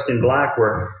just dressed in black,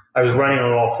 where I was running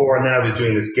on all four, and then I was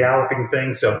doing this galloping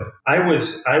thing. So I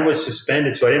was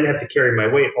suspended, so I didn't have to carry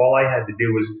my weight. All I had to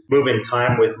do was move in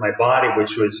time with my body,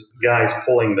 which was guys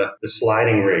pulling the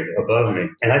sliding rig above me.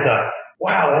 And I thought,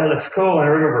 wow, that looks cool. And I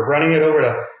remember running it over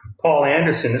to Paul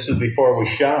Anderson. This was before we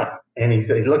shot. And he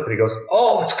looked at it, he goes,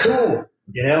 oh, it's cool.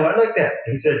 I like that.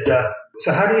 He said,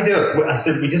 so how do you do it? I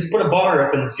said, we just put a bar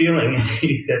up in the ceiling. And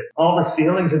he said, all the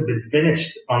ceilings have been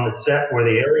finished on the set where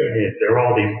the alien is. They're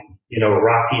all these,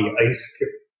 rocky ice.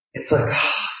 It's like,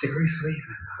 seriously?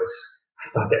 I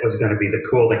thought that was going to be the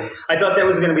cool thing. I thought that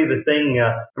was going to be the thing.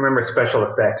 I remember special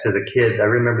effects as a kid. I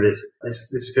remember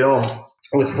this film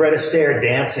with Fred Astaire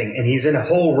dancing, and he's in a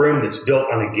whole room that's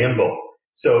built on a gimbal.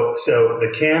 So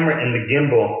the camera and the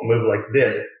gimbal move like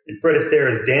this, and Fred Astaire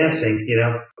is dancing,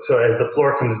 so as the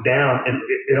floor comes down, and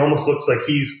it almost looks like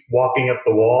he's walking up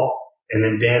the wall and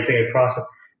then dancing across it.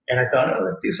 And I thought,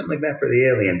 let's do something like that for the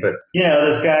alien. But,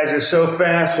 those guys are so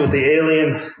fast with the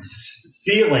alien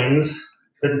ceilings,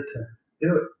 couldn't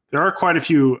do it. There are quite a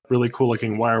few really cool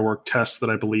looking wire work tests that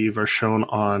I believe are shown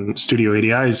on Studio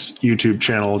ADI's YouTube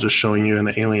channel, just showing you in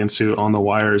the alien suit on the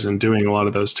wires and doing a lot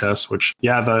of those tests, which,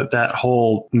 that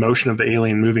whole motion of the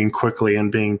alien moving quickly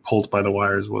and being pulled by the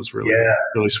wires was really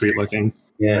sweet looking.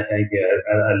 Yeah, thank you.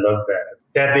 I love that.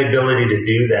 To have the ability to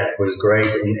do that was great,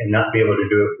 and not be able to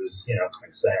do it was, kind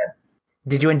of sad.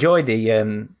 Did you enjoy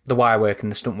the wire work and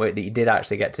the stunt work that you did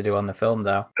actually get to do on the film,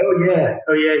 though?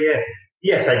 Oh, yeah.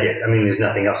 Yes, I did. I mean, there's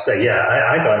nothing else to say. Yeah,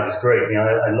 I thought it was great.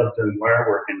 I loved doing wire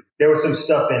work. And there was some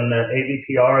stuff in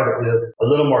AVPR that was a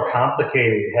little more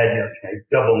complicated. It had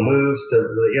double moves to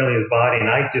the alien's body,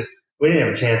 and we didn't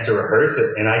have a chance to rehearse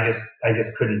it, and I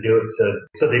just couldn't do it.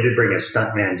 So they did bring a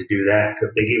stuntman to do that.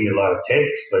 They gave me a lot of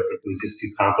takes, but it was just too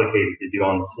complicated to do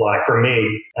on the fly for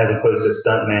me, as opposed to a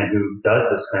stuntman who does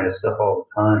this kind of stuff all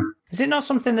the time. Is it not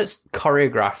something that's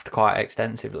choreographed quite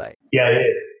extensively? Yeah, it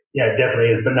is. Yeah, it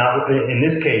definitely is, but not in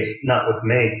this case, not with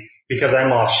me, because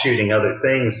I'm off shooting other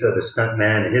things. So the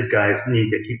stuntman and his guys need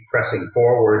to keep pressing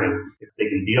forward, and if they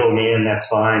can deal me in, that's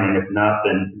fine. And if not,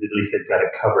 then at least they've got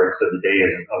it covered so the day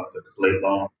isn't complete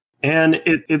long. And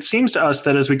it seems to us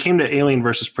that as we came to Alien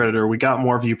versus Predator, we got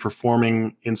more of you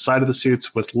performing inside of the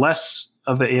suits with less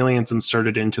of the aliens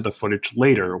inserted into the footage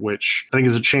later, which I think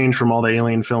is a change from all the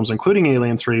Alien films, including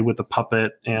Alien 3 with the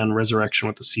puppet and Resurrection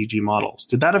with the CG models.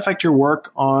 Did that affect your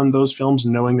work on those films,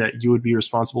 knowing that you would be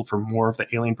responsible for more of the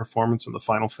alien performance in the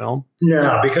final film?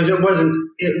 No, because it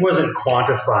wasn't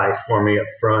quantified for me up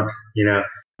front,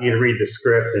 You'd read the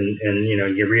script and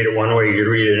you read it one way, you'd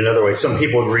read it another way. Some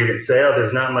people would read it and say, oh,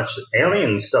 there's not much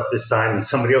alien stuff this time. And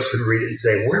somebody else would read it and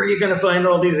say, where are you going to find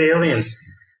all these aliens?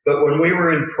 But when we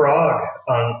were in Prague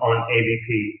on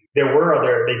AVP,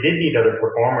 they did need other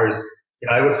performers.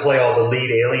 I would play all the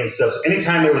lead alien stuff. So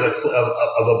anytime there was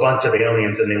a bunch of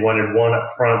aliens and they wanted one up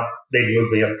front, they'd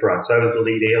move me up front. So I was the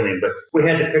lead alien. But we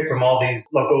had to pick from all these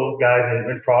local guys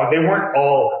in Prague. They weren't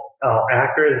all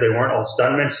actors. They weren't all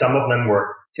stuntmen. Some of them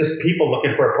were just people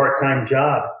looking for a part-time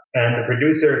job. And the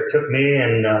producer took me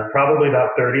and probably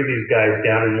about 30 of these guys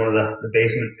down in one of the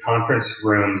basement conference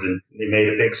rooms, and they made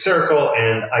a big circle,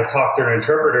 and I talked to an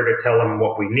interpreter to tell them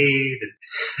what we need.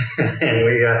 And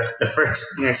the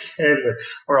first thing I said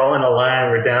was, we're all in a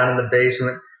line, we're down in the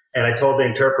basement, and I told the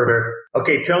interpreter,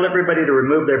 okay, tell everybody to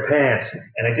remove their pants.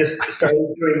 And I just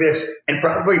started doing this, and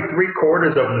probably 3/4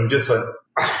 of them just went,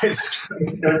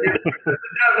 don't do that.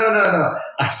 No.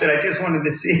 I said, I just wanted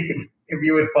to see if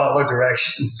you would follow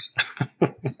directions. So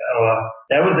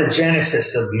that was the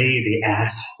genesis of me, the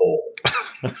asshole.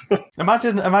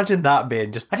 Imagine that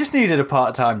being I just needed a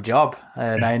part-time job,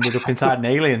 and I ended up inside an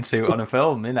alien suit on a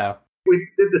film, We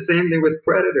did the same thing with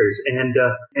Predators, and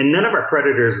none of our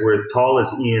Predators were as tall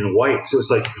as Ian White. So it's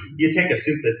like you take a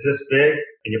suit that's this big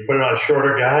and you put it on a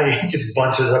shorter guy, he just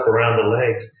bunches up around the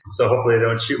legs. So hopefully they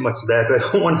don't shoot much of that.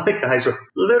 But one of the guys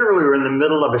were in the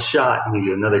middle of a shot, and we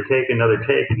do another take,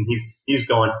 and he's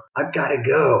going, I've got to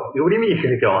go. What do you mean you're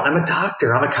going to go? I'm a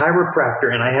doctor, I'm a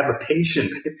chiropractor, and I have a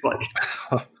patient. It's like.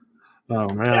 Oh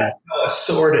man, that's how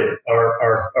assorted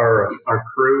our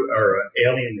crew, our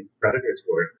alien Predators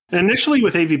were. Initially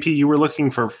with AVP, you were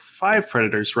looking for 5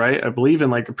 Predators, right? I believe in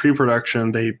like the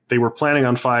pre-production, they were planning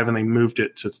on 5 and they moved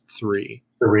it to 3.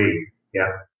 3,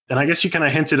 yeah. And I guess you kind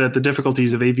of hinted at the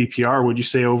difficulties of AVPR. Would you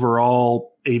say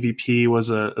overall AVP was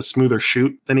a smoother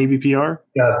shoot than AVPR?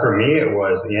 Yeah, for me it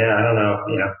was. Yeah, I don't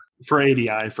know. For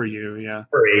ADI, for you, yeah.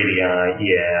 For ADI,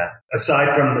 yeah.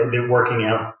 Aside from the working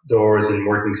outdoors and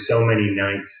working so many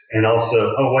nights, and also,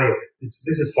 oh wait, this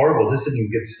is horrible. This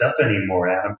isn't good stuff anymore,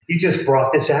 Adam. You just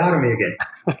brought this out of me again.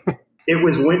 It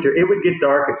was winter. It would get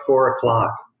dark at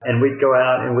 4:00, and we'd go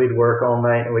out and we'd work all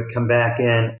night, and we'd come back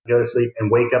in, go to sleep,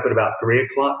 and wake up at about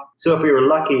 3:00. So if we were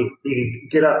lucky, you could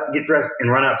get up, get dressed,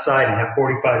 and run outside and have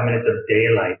 45 minutes of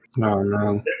daylight. Oh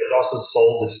no. It was also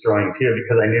soul destroying too,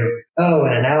 because I knew,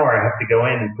 in an hour I have to go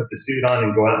in and put the suit on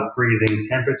and go out in freezing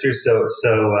temperatures. So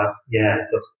I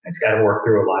just got to work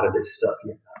through a lot of this stuff,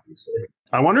 obviously.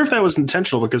 I wonder if that was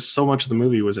intentional, because so much of the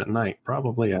movie was at night.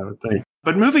 Probably, I would think.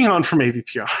 But moving on from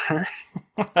AVPR.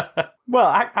 Well,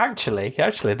 actually,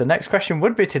 the next question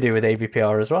would be to do with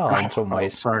AVPR as well in some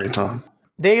ways. Sorry, Tom.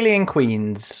 The Alien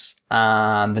Queens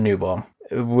and the Newborn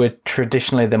were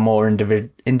traditionally the more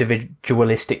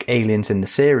individualistic aliens in the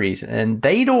series, and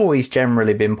they'd always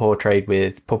generally been portrayed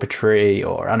with puppetry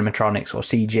or animatronics or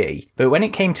CG. But when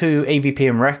it came to AVP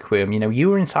and Requiem, you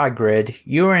were inside Grid,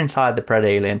 you were inside the Pred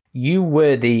Alien, you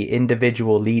were the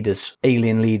individual leaders,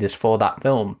 alien leaders for that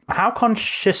film. How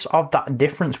conscious of that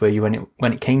difference were you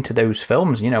when it came to those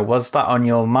films? Was that on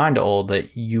your mind at all,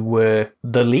 that you were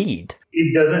the lead?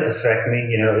 It doesn't affect me,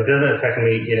 it doesn't affect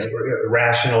me,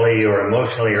 rationally or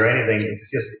emotionally or anything.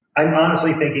 It's just, I'm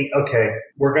honestly thinking, okay,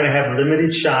 we're going to have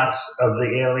limited shots of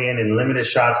the alien and limited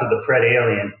shots of the Pred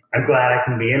Alien. I'm glad I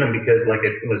can be in them, because like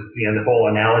it was, the whole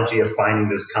analogy of finding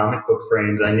those comic book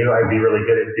frames. I knew I'd be really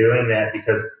good at doing that,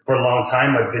 because for a long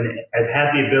time I've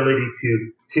had the ability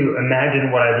to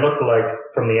imagine what I looked like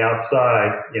from the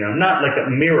outside, not like a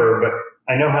mirror, but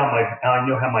I know how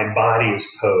my body is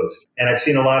posed. And I've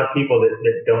seen a lot of people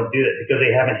that don't do that because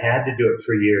they haven't had to do it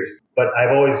for years. But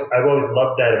I've always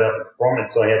loved that about the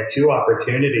performance. So I had 2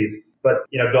 opportunities. But,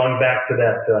 going back to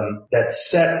that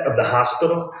set of the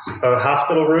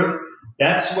hospital roof,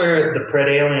 that's where the Pred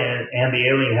Alien and the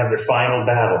alien have their final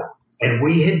battle. And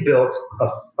we had built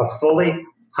a fully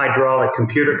hydraulic,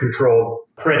 computer-controlled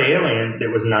Pred Alien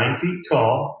that was 9 feet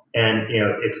tall, and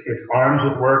its arms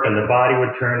would work, and the body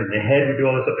would turn, and the head would do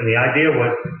all this stuff. And the idea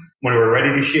was, when we were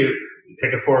ready to shoot, we'd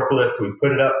take a forklift, we'd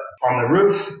put it up on the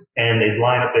roof, and they'd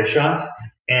line up their shots.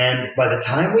 And by the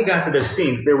time we got to those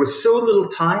scenes, there was so little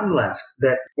time left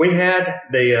that we had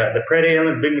the Pred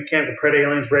Alien, big mechanical Pred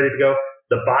Aliens ready to go.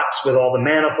 The box with all the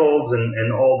manifolds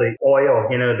and all the oil,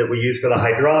 that we use for the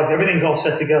hydraulics, everything's all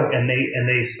set to go. And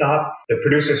they stopped. The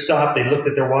producers stopped. They looked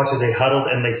at their watches. They huddled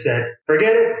and they said,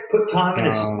 "Forget it. Put time in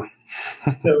this."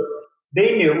 So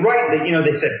they knew, right?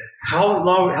 They said,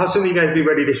 how soon will you guys be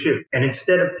ready to shoot? And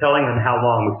instead of telling them how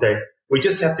long, we say, we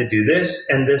just have to do this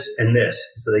and this and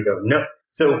this. So they go, no.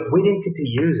 So we didn't get to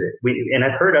use it. And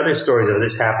I've heard other stories of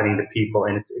this happening to people,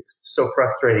 and it's so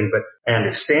frustrating, but I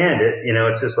understand it.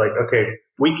 It's just like, okay,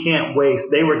 we can't waste.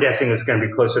 They were guessing it's going to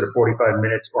be closer to 45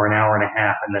 minutes or an hour and a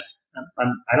half. And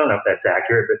I don't know if that's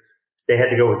accurate, but they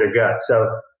had to go with their gut.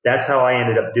 So that's how I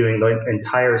ended up doing the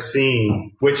entire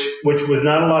scene, which was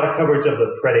not a lot of coverage of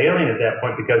the Pred Alien at that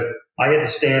point, because I had to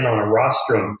stand on a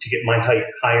rostrum to get my height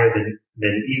higher than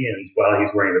Ian's while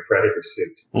he's wearing the Predator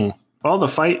suit. Well, the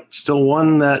fight still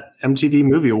won that MTV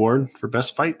Movie Award for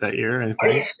Best Fight that year. Are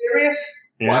you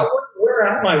serious? Yeah. where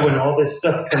am I when all this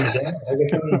stuff comes out? I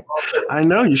guess I'm in the hospital. I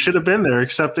know, you should have been there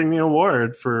accepting the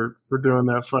award for doing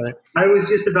that fight. I was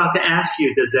just about to ask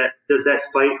you, does that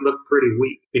fight look pretty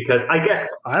weak? Because I guess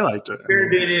I liked it.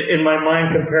 compared it in my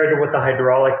mind compared to what the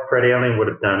hydraulic Pred Alien would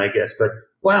have done, I guess. But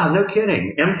wow, no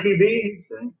kidding.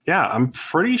 MTV? Yeah, I'm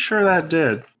pretty sure that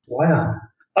did. Wow.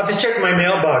 I'll have to check my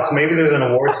mailbox. Maybe there's an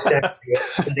award stack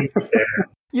sitting there.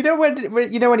 You know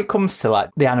when it comes to like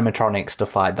the animatronic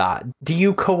stuff like that, do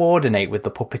you coordinate with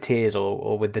the puppeteers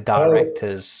or with the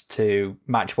directors to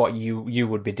match what you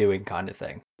would be doing, kind of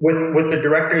thing? With the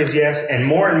directors, yes, and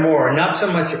more, not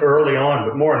so much early on,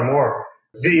 but more and more,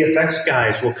 VFX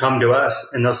guys will come to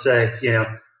us and they'll say,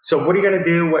 so what are you going to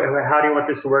do? How do you want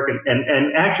this to work?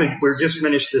 And actually, we're just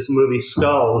finished this movie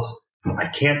Skulls. I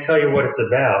can't tell you what it's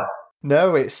about.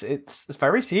 No, it's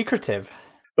very secretive.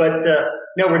 But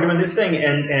no, we're doing this thing,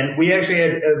 and we actually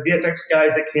had VFX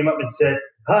guys that came up and said,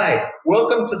 "Hi,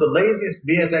 welcome to the laziest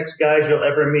VFX guys you'll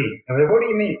ever meet." And I said, "What do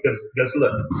you mean?" Because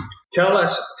look, tell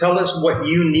us what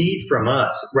you need from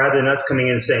us, rather than us coming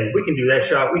in and saying, "We can do that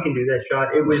shot, we can do that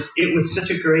shot." It was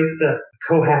such a great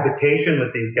cohabitation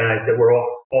with these guys that we're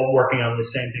all working on the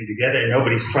same thing together, and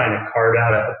nobody's trying to carve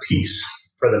out a piece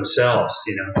for themselves,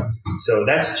 So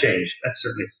that's changed. That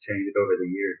certainly has changed over the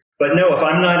years. But no, if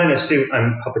I'm not in a suit,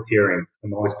 I'm puppeteering.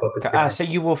 I'm always puppeteering. So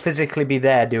you will physically be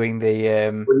there doing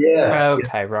the. Well, yeah.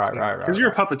 Okay, right. Because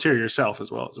you're a puppeteer yourself as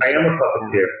well. I am a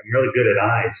puppeteer. I'm really good at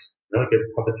eyes. Really good at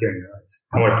puppeteering eyes.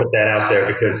 I want to put that out there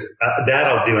because that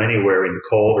I'll do anywhere, in the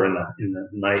cold or in the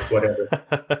night, whatever.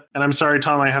 And I'm sorry,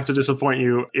 Tom, I have to disappoint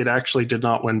you. It actually did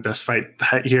not win Best Fight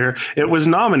that year. It was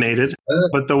nominated,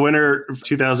 but the winner of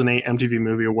 2008 MTV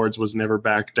Movie Awards was Never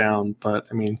Back Down. But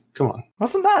I mean, come on.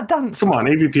 Wasn't that dance? Come on,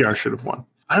 AVPR should have won.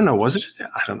 I don't know. Was it?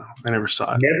 I don't know. I never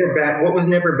saw it. What was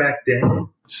Never Back Down?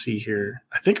 Let's see here.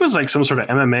 I think it was like some sort of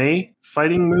MMA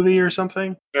fighting movie or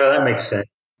something. Yeah, that makes sense.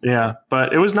 Yeah,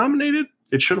 but it was nominated.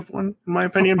 It should have won, in my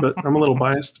opinion, but I'm a little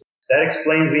biased. That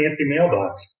explains the empty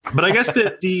mailbox. But I guess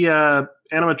that the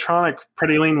animatronic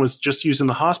Pred Alien was just used in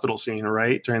the hospital scene,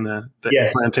 right? During the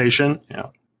Yes. implantation. Yeah.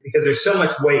 Because there's so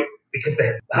much weight. Because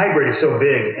the hybrid is so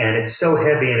big and it's so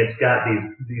heavy and it's got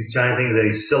these giant things,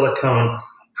 these silicone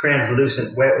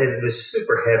translucent. It was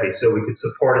super heavy, so we could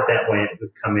support it that way, and it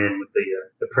would come in with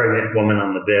the pregnant woman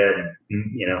on the bed.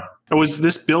 And was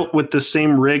this built with the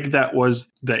same rig that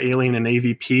was the Alien and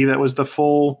AVP that was the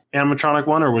full animatronic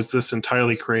one, or was this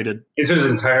entirely created? This was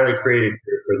entirely created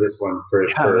for this one.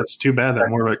 That's too bad that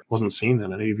more of it wasn't seen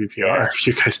than at AVPR if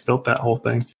you guys built that whole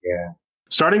thing. Yeah.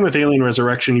 Starting with Alien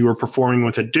Resurrection, you were performing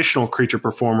with additional creature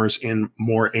performers in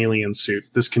more alien suits.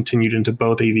 This continued into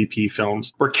both AVP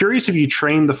films. We're curious if you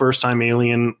trained the first-time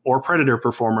Alien or Predator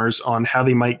performers on how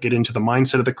they might get into the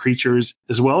mindset of the creatures,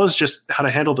 as well as just how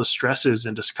to handle the stresses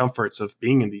and discomforts of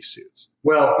being in these suits.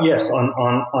 Well, yes,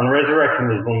 on Resurrection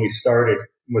was when we started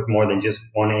with more than just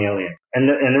one alien. And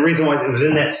the reason why it was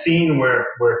in that scene where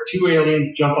two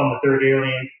aliens jump on the third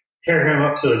alien, tear him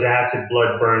up so his acid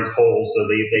blood burns holes so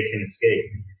they can escape.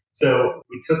 So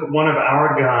we took one of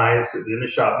our guys in the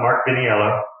shop, Mark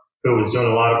Viniello, who was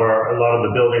doing a lot of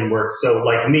the building work. So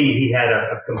like me, he had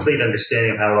a complete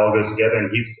understanding of how it all goes together,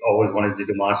 and he's always wanted to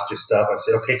do monster stuff. I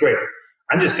said, okay, great.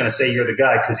 I'm just going to say you're the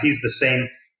guy because he's the same.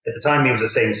 At the time, he was the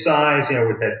same size. We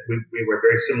were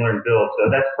very similar in build, so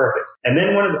that's perfect. And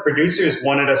then one of the producers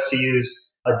wanted us to use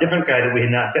a different guy that we had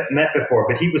not met before,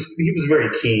 but he was very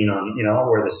keen on, I'll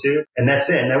wear the suit. And that's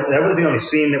it. And that was the only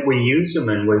scene that we used him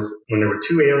in, was when there were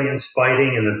two aliens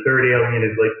fighting and the third alien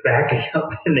is like backing up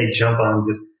and they jump on him,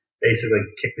 just basically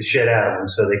kick the shit out of him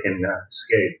so they can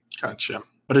escape. Gotcha.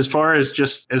 But as far as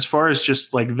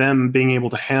just like them being able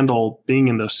to handle being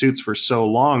in those suits for so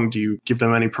long, do you give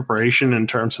them any preparation in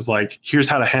terms of like, here's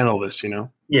how to handle this,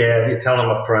 Yeah, you tell them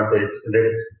up front that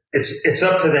it's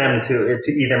up to them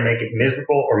to either make it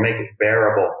miserable or make it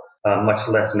bearable, much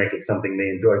less make it something they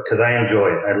enjoy. Because I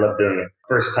enjoy it. I love doing it.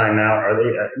 First time out, are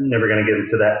they never going to get them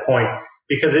to that point?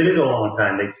 Because it is a long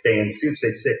time. They'd stay in suits.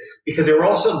 They'd sit because they were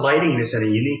also lighting this in a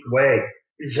unique way.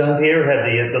 Jean-Pierre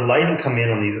had the lighting come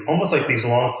in on these almost like these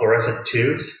long fluorescent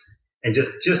tubes, and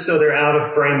just so they're out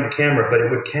of frame of the camera, but it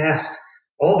would cast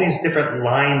all these different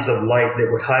lines of light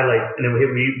that would highlight. And then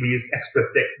we used extra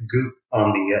thick goop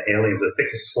on the aliens, the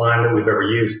thickest slime that we've ever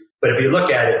used. But if you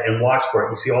look at it and watch for it,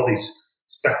 you see all these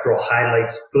spectral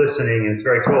highlights glistening, and it's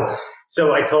very cool.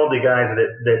 So I told the guys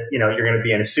that you're going to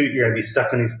be in a suit, you're going to be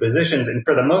stuck in these positions, and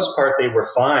for the most part they were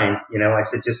fine. I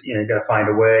said just you got to find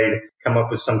a way to come up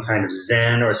with some kind of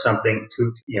zen or something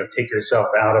to take yourself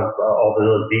out of all the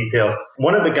little details.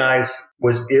 One of the guys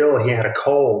was ill. He had a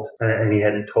cold, and he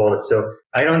hadn't told us. So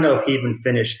I don't know if he even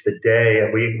finished the day.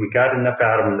 We got enough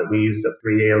out of him that we used up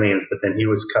 3 aliens, but then he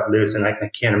was cut loose, and I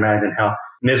can't imagine how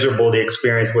miserable the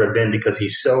experience would have been, because he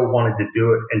so wanted to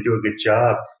do it and do a good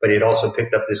job, but he had also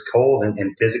picked up this cold,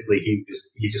 and physically he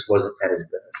just wasn't at his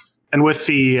best. And with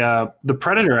the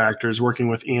Predator actors working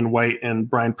with Ian White and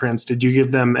Brian Prince, did you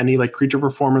give them any like creature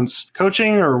performance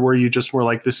coaching, or were you just more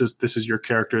like, this is your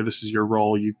character, this is your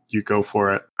role, you go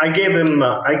for it? I gave them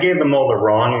all the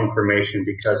wrong information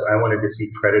because I wanted to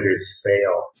see Predators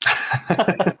fail.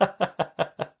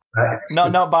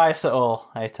 Not biased at all,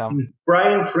 hey Tom.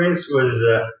 Brian Prince was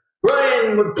a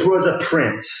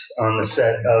prince on the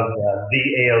set of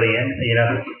The Alien. You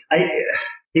know,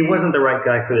 he wasn't the right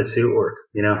guy for the suit work.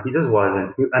 You know, he just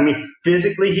wasn't. I mean,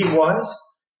 physically he was,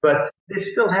 but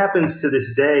this still happens to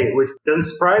this day, which doesn't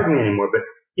surprise me anymore. But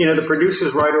you know, the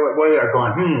producers right away are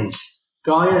going,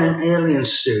 guy in an alien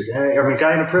suit,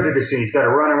 guy in a predator suit. He's got to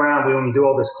run around. We want to do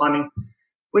all this climbing.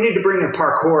 We need to bring in a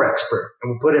parkour expert,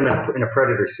 and we'll put him in a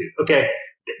predator suit. Okay,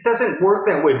 it doesn't work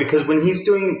that way, because when he's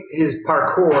doing his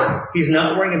parkour, he's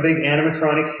not wearing a big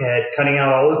animatronic head, cutting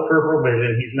out all his peripheral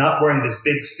vision. He's not wearing this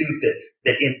big suit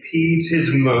that impedes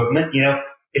his movement. You know,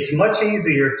 it's much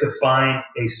easier to find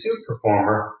a suit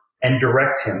performer and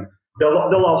direct him.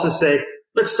 They'll also say,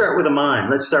 let's start with a mime.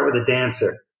 Let's start with a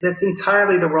dancer. That's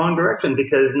entirely the wrong direction,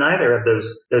 because neither of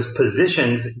those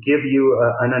positions give you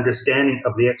an understanding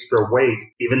of the extra weight,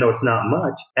 even though it's not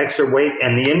much. Extra weight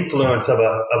and the influence of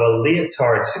a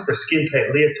leotard, super skin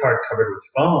tight leotard covered with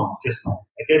foam. Just,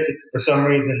 I guess it's for some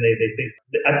reason they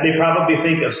probably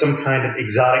think of some kind of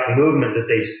exotic movement that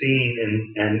they've seen,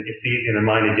 and it's easy in their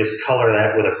mind to just color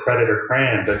that with a predator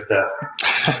crayon. But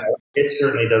it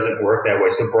certainly doesn't work that way.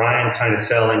 So Brian kind of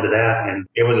fell into that, and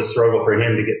it was a struggle for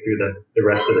him to get through the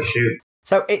rest of the shoot.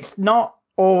 So it's not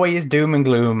always doom and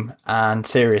gloom and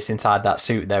serious inside that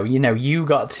suit, though. You know, you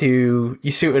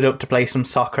suited up to play some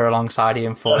soccer alongside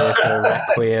Ian Fowler for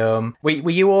Requiem.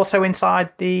 Were you also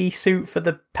inside the suit for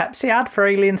the Pepsi ad for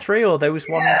Alien 3, or those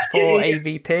ones for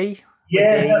AVP?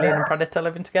 Yeah, with the Alien and Predator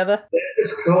living together? That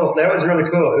was cool. That was really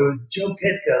cool. It was Joe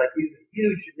Pytka, like he was a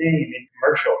huge name in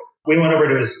commercials. We went over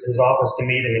to his office to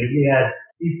meet him, and he had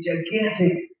these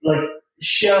gigantic like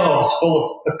shelves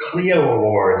full of Clio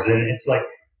awards, and it's like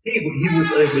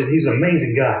he's an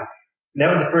amazing guy. And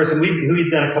that was the person we'd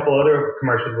done a couple other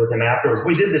commercials with him afterwards.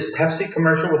 We did this Pepsi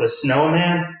commercial with a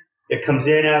snowman that comes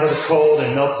in out of the cold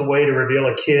and melts away to reveal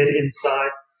a kid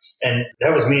inside, and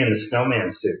that was me in the snowman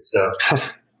suit. So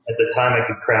at the time I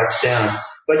could crouch down.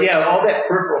 But yeah, all that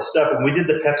peripheral stuff. And we did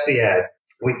the Pepsi ad.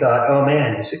 We thought, oh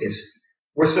man,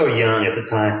 we're so young at the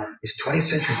time. Is 20th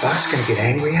Century Fox going to get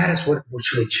angry at us? What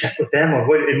should we check with them? Or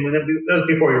what? And when those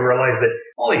before we realized that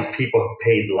all these people have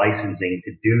paid licensing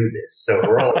to do this. So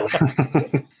we're all,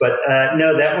 but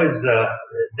no, that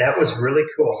was really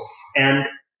cool. And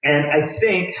I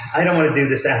think, I don't want to do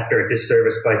this actor a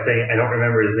disservice by saying I don't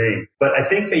remember his name, but I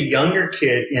think the younger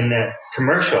kid in that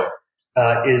commercial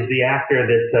is the actor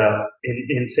that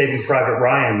in Saving Private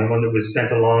Ryan, the one that was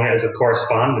sent along as a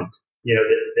correspondent, you know,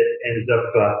 that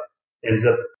ends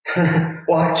up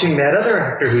watching that other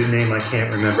actor whose name I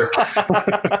can't remember.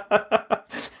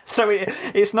 So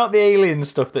it's not the alien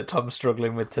stuff that Tom's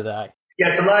struggling with today. Yeah,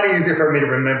 it's a lot easier for me to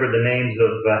remember the names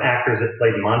of actors that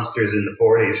played monsters in the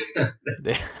 40s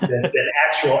than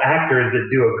actual actors that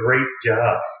do a great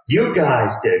job. You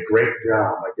guys did a great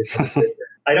job. I just want to say that.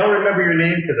 I don't remember your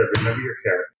name because I remember your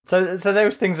character. So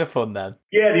those things are fun then.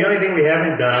 Yeah, the only thing we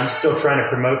haven't done, I'm still trying to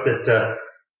promote that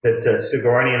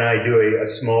Sigourney and I do a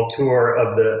small tour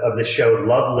of the show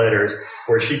Love Letters,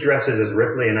 where she dresses as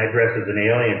Ripley and I dress as an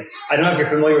alien. I don't know if you're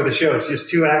familiar with the show. It's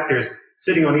just two actors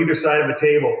sitting on either side of a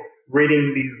table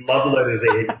reading these love letters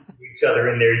they had to each other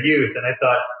in their youth. And I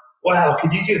thought, wow,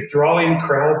 could you just draw in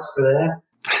crowds for that?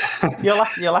 You'll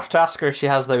have to ask her if she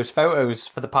has those photos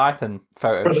for the Python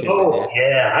photo shoot.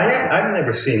 Yeah, I've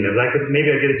never seen those.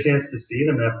 Maybe I get a chance to see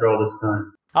them after all this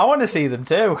time. I want to see them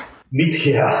too. Me too.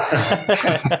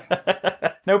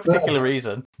 Yeah. No particular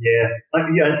reason. Yeah.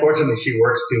 Unfortunately, she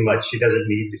works too much. She doesn't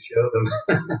need to show them.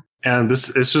 And this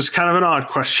is just kind of an odd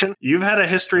question. You've had a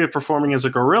history of performing as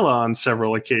a gorilla on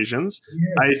several occasions.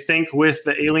 Yeah. I think with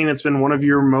the Alien, it's been one of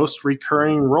your most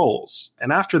recurring roles.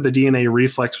 And after the DNA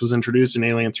reflex was introduced in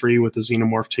Alien 3 with the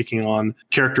xenomorph taking on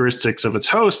characteristics of its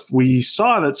host, we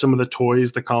saw that some of the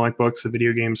toys, the comic books, the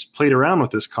video games played around with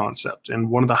this concept.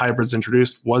 And one of the hybrids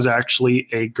introduced was actually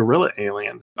a gorilla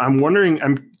alien. I'm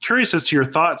curious as to your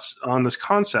thoughts on this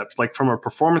concept. Like from a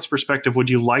performance perspective,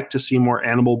 would you like to see more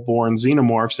animal-born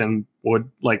xenomorphs? and would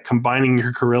like combining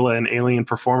your gorilla and alien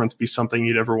performance be something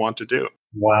you'd ever want to do?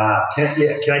 Wow. Can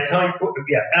I tell you?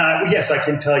 Yes, I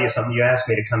can tell you something. You asked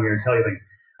me to come here and tell you things.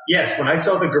 Yes, when I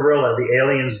saw the gorilla, the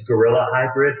aliens gorilla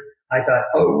hybrid, I thought,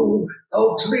 oh,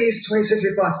 please, 20th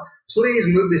Century Fox, please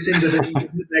move this into the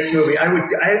next movie. That would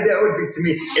be, to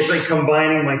me, it's like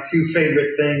combining my two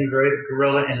favorite things, right? A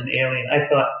gorilla and an alien. I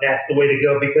thought that's the way to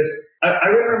go because I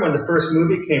remember when the first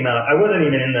movie came out, I wasn't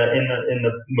even in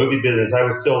the movie business. I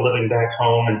was still living back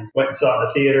home and went and saw it in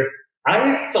the theater.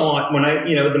 I thought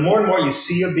the more and more you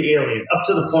see of the alien, up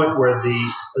to the point where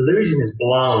the illusion is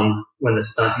blown when the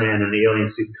stuntman in the alien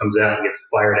suit comes out and gets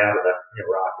fired out of the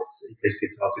rockets because you can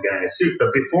tell it's a guy in a suit.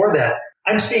 But before that,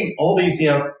 I'm seeing all these,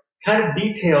 kind of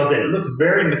details and it looks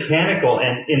very mechanical.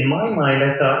 And in my mind,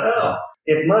 I thought, oh,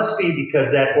 it must be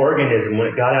because that organism, when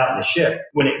it got out in the ship,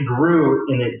 when it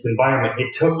grew in its environment,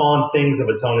 it took on things of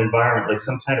its own environment, like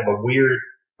some kind of a weird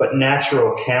but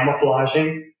natural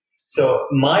camouflaging. So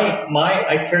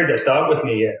I carried that thought with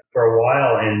me for a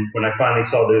while, and when I finally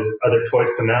saw those other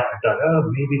toys come out, I thought,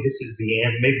 oh, maybe this is the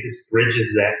answer. Maybe this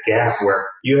bridges that gap where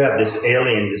you have this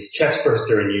alien, this chest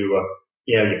burster, and you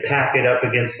pack it up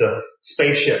against a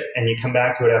spaceship, and you come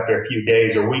back to it after a few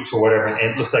days or weeks or whatever, and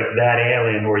it looks like that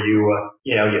alien. Or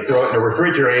you throw it in a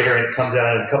refrigerator, and it comes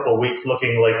out in a couple of weeks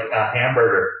looking like a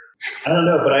hamburger. I don't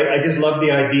know, but I just love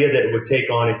the idea that it would take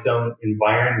on its own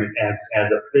environment as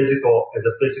a physical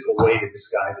way to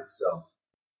disguise itself.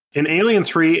 In Alien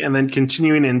 3 and then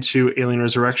continuing into Alien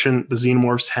Resurrection, the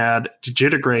Xenomorphs had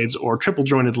digitigrades or triple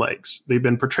jointed legs. They've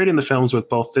been portrayed in the films with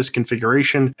both this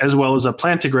configuration as well as a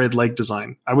plantigrade leg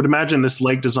design. I would imagine this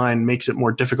leg design makes it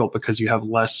more difficult because you have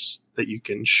less that you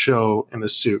can show in the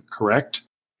suit, correct?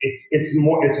 It's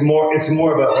more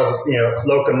of a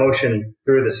locomotion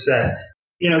through the set.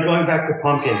 Going back to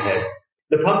Pumpkinhead,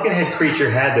 the Pumpkinhead creature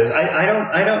had those.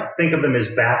 I don't think of them as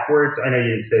backwards. I know you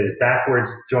didn't say it's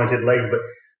backwards jointed legs, but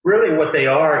really what they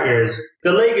are is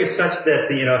the leg is such that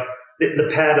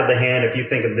the pad of the hand. If you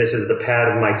think of this as the pad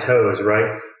of my toes,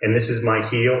 right, and this is my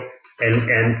heel,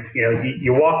 and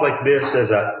you walk like this as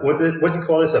what do you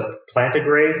call this? A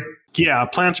plantigrade? Yeah,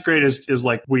 plantigrade is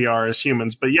like we are as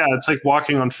humans, but yeah, it's like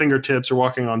walking on fingertips or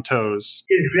walking on toes.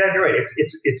 Exactly right.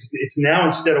 It's now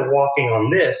instead of walking on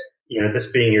this,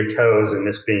 this being your toes and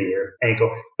this being your ankle,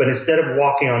 but instead of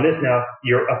walking on this now,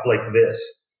 you're up like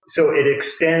this. So it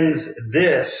extends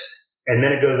this, and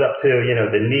then it goes up to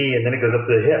the knee, and then it goes up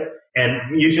to the hip.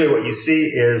 And usually what you see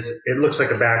is it looks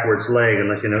like a backwards leg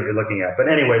unless you know what you're looking at.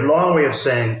 But anyway, long way of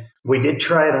saying we did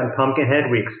try it on Pumpkinhead.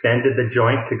 We extended the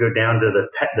joint to go down to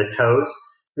the toes.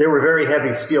 They were very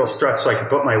heavy steel struts, so I could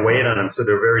put my weight on them, so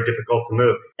they were very difficult to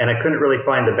move. And I couldn't really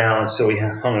find the balance, so we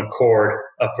hung a cord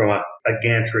up from a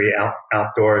gantry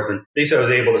outdoors. And at least I was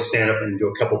able to stand up and do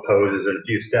a couple poses and a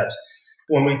few steps.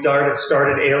 When we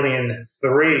started Alien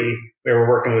 3, we were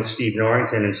working with Steve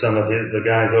Norrington and some of the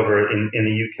guys over in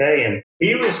the UK, and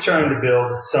he was trying to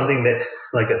build something that,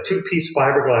 like a two-piece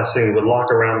fiberglass thing that would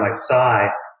lock around my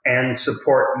thigh and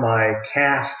support my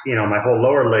calf, my whole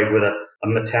lower leg with a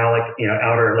metallic,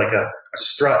 outer, like a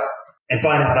strut, and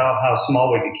find out how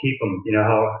small we could keep them,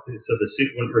 so the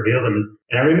suit wouldn't reveal them.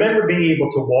 And I remember being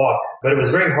able to walk, but it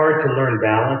was very hard to learn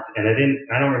balance. And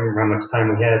I don't remember how much time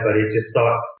we had, but I just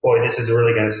thought, boy, this is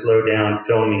really going to slow down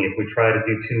filming if we try to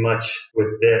do too much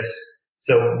with this.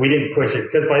 So we didn't push it,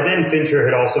 because by then Fincher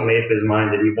had also made up his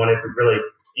mind that he wanted to really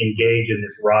engage in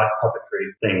this rod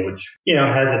puppetry thing, which,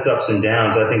 has its ups and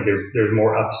downs. I think there's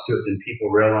more ups to it than people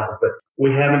realize, but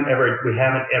we haven't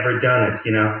ever done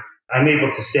it, I'm able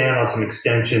to stand on some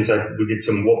extensions. We did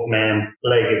some Wolfman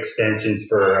leg extensions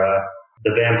for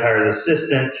the vampire's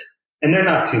assistant, and they're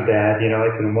not too bad.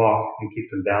 I can walk and keep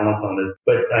them balanced on this.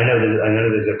 But I know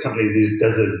there's a company that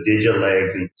does those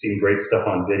Digilegs and seen great stuff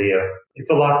on video. It's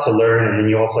a lot to learn, and then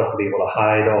you also have to be able to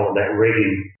hide all of that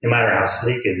rigging. No matter how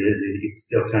sleek it is, it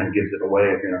still kind of gives it away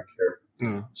if you're not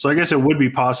careful. So I guess it would be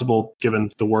possible,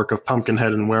 given the work of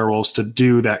Pumpkinhead and Werewolves, to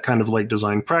do that kind of leg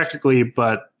design practically,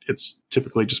 but it's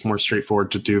typically just more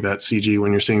straightforward to do that CG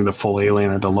when you're seeing the full alien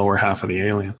or the lower half of the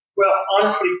alien. Well,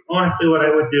 honestly, what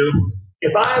I would do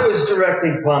if I was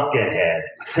directing Pumpkinhead,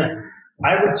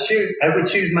 I would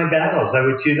choose my battles. I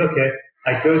would choose, okay,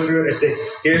 I'd go through it. I'd say,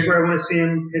 here's where I want to see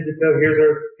him head to toe.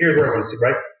 Here's where I want to see,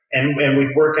 right? And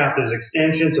we'd work out those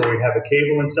extensions, or we'd have a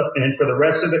cable and stuff. And then for the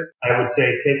rest of it, I would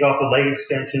say, take off the leg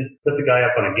extension, put the guy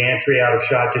up on a gantry out of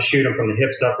shot, just shoot him from the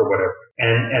hips up or whatever.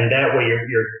 And that way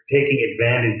you're taking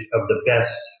advantage of the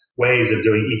best ways of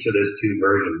doing each of those two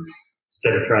versions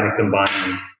instead of trying to combine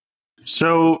them.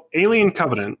 So, Alien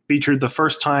Covenant, featured the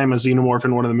first time a xenomorph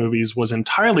in one of the movies, was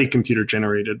entirely computer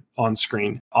generated on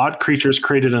screen. Odd Creatures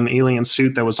created an alien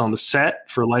suit that was on the set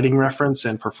for lighting reference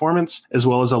and performance, as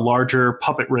well as a larger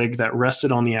puppet rig that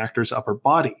rested on the actor's upper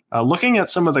body. Looking at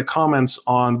some of the comments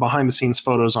on behind the scenes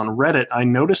photos on Reddit, I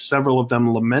noticed several of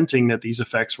them lamenting that these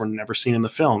effects were never seen in the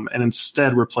film and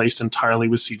instead replaced entirely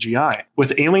with CGI.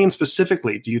 With Alien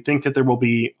specifically, do you think that there will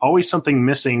be always something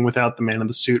missing without the man in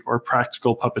the suit or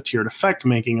practical puppeteered effect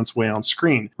making its way on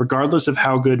screen, regardless of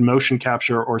how good motion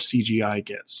capture or CGI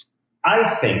gets? I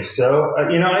think so.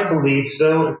 I believe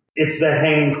so. It's that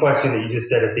hanging question that you just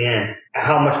said at the end.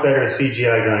 How much better is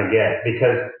CGI going to get?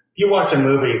 Because if you watch a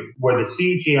movie where the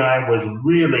CGI was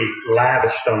really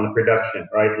lavished on the production,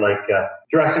 right? Like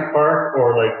Jurassic Park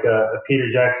or like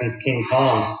Peter Jackson's King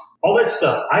Kong, all that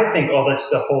stuff, I think all that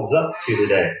stuff holds up to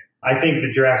today. I think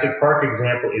the Jurassic Park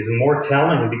example is more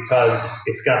telling because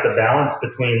it's got the balance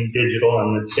between digital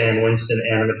and the Stan Winston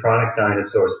animatronic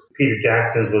dinosaurs. Peter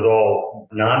Jackson's was all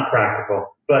non-practical.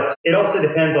 But it also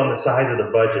depends on the size of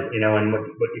the budget, and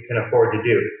what you can afford to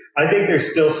do. I think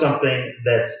there's still something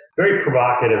that's very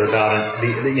provocative about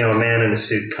it, a man in a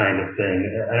suit kind of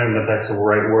thing. I don't know if that's the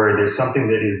right word. There's something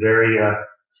that is very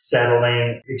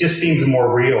settling. It just seems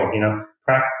more real,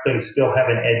 Practical things still have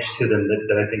an edge to them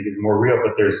that I think is more real,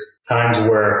 but there's times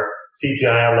where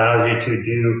CGI allows you to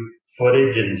do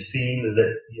footage and scenes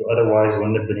that you otherwise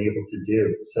wouldn't have been able to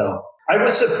do. So I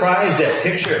was surprised that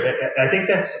picture. I think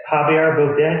that's Javier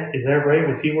Bodet. Is that right?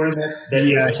 Was he wearing that?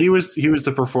 Yeah, he was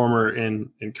the performer in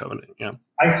Covenant. Yeah.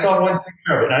 I saw one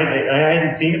picture of it. I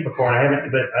hadn't seen it before,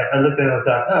 and I looked at it and I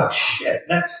thought, oh shit,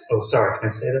 sorry, can I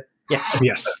say that? Yeah.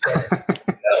 Yes.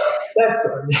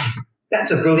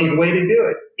 That's a brilliant way to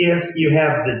do it. If you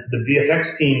have the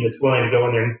VFX team that's willing to go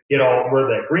in there and get all over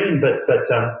that green, but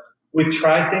we've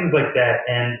tried things like that,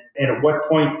 and at what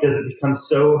point does it become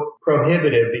so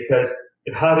prohibitive? Because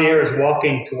if Javier is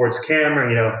walking towards camera,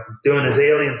 doing his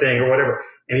alien thing or whatever,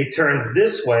 and he turns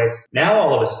this way, now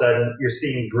all of a sudden you're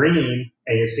seeing green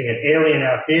and you're seeing an alien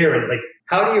out here, and like,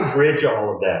 how do you bridge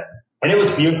all of that? And it was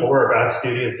beautiful work. Odd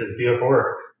Studios does beautiful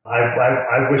work.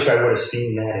 I wish I would have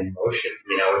seen that in motion.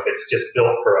 If it's just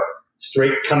built for a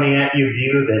straight coming at you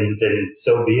view, then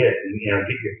so be it. And,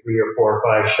 get your 3 or 4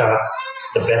 or 5 shots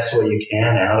the best way you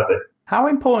can out of it. How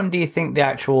important do you think the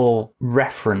actual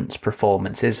reference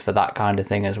performance is for that kind of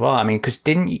thing as well? I mean, because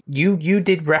didn't you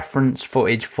did reference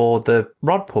footage for the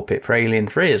rod puppet for Alien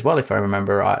 3 as well, if I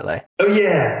remember rightly? Oh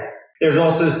yeah. There's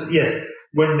also, yes,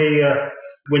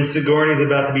 when Sigourney's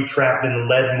about to be trapped in the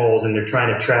lead mold and they're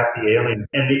trying to trap the alien,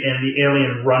 and the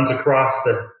alien runs across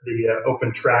the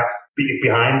open track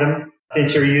behind them,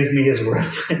 Fincher used me as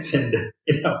reference, and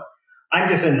I'm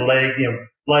just in legs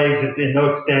and no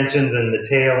extensions, and the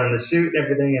tail and the suit and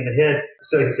everything, and the head.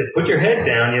 So he said, "Put your head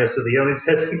down," so the alien's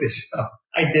head like this. So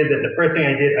I did that. The first thing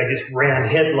I did, I just ran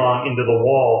headlong into the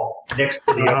wall next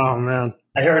to the. Oh man.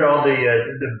 I heard all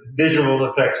the visual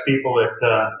effects people at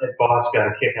Boss got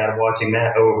a kick out of watching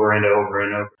that over and over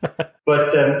and over.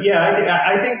 But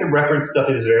I think the reference stuff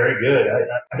is very good.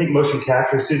 I think motion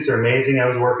capture suits are amazing. I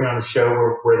was working on a show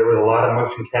where there was a lot of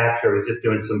motion capture. I was just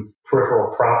doing some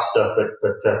peripheral prop stuff,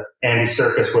 but Andy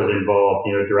Serkis was involved,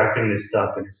 directing this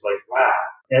stuff, and it's like, wow,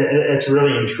 it's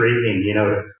really intriguing,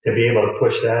 to be able to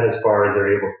push that as far as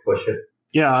they're able to push it.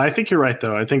 Yeah, I think you're right,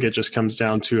 though. I think it just comes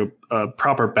down to a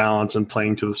proper balance and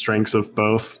playing to the strengths of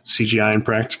both CGI and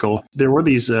practical. There were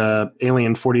these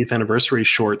Alien 40th anniversary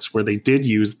shorts where they did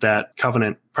use that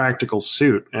Covenant practical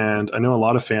suit. And I know a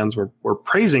lot of fans were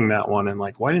praising that one and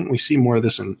like, why didn't we see more of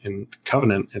this in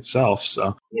Covenant itself?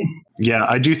 So, yeah,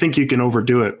 I do think you can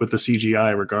overdo it with the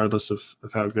CGI regardless of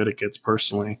how good it gets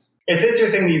personally. It's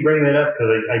interesting that you bring that up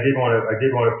because I did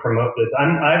want to promote this.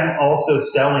 I'm also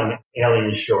selling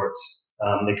Alien shorts.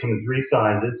 They come in 3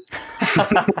 sizes.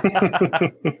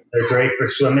 They're great for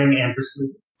swimming and for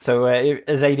sleeping. So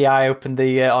has ADI opened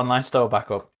the online store back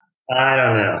up? I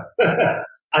don't know.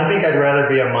 I think I'd rather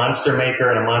be a monster maker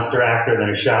and a monster actor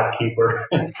than a shopkeeper.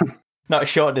 Not a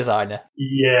short designer.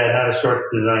 Yeah, not a shorts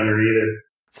designer either.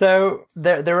 So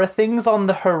there are things on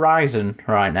the horizon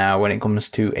right now when it comes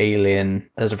to Alien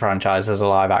as a franchise, as a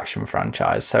live action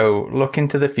franchise. So looking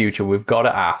to the future, we've got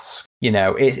to ask,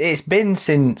 it's been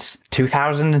since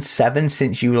 2007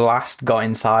 since you last got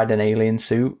inside an alien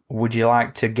suit. Would you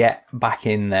like to get back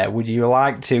in there? Would you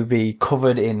like to be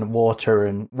covered in water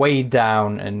and weighed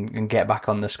down and get back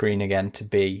on the screen again to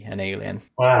be an alien?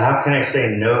 Wow, how can I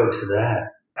say no to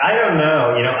that? I don't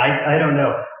know. I don't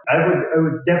know. I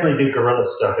would definitely do guerrilla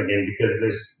stuff again because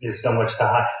there's so much to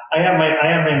hide. I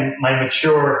have my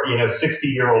mature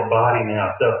 60-year-old body now.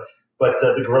 So, But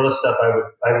the gorilla stuff,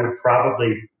 I would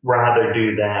probably rather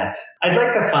do that. I'd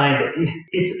like to find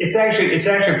it's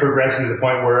actually progressing to the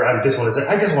point where I just want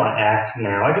to act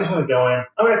now. I just want to go in.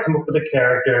 I'm going to come up with a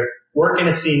character, work in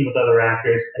a scene with other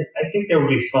actors. I think that would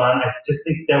be fun. I just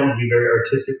think that would be very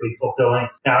artistically fulfilling.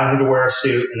 Now I'm going to wear a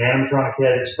suit, an animatronic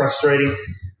head. It's frustrating.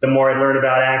 The more I learn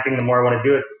about acting, the more I want to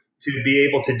do it. To be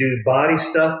able to do body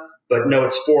stuff, but no,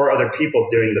 it's for other people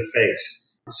doing the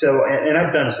face. So, and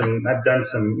I've done some,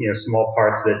 small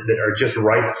parts that are just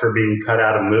ripe for being cut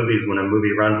out of movies when a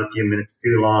movie runs a few minutes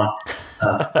too long.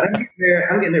 But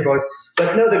I'm getting there, boys.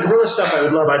 But no, the gorilla stuff I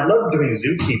would love. I'd love doing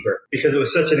Zookeeper because it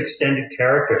was such an extended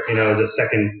character, as a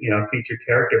second, featured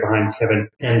character behind Kevin.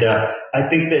 And, I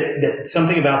think that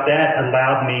something about that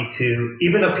allowed me to,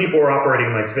 even though people were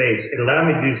operating my face, it allowed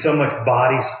me to do so much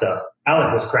body stuff.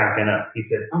 Alec was cracking up. He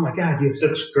said, "Oh my God, you have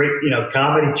such great,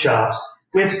 comedy chops.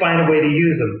 We have to find a way to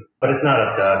use them." But it's not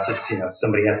up to us. It's,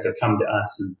 somebody has to come to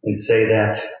us and say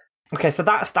that. Okay, so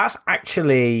that's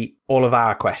actually all of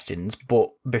our questions. But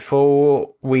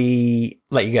before we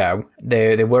let you go,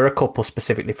 there were a couple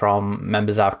specifically from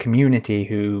members of our community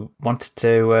who wanted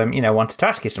to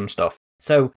ask you some stuff.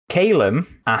 So Caleb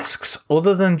asks,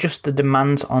 other than just the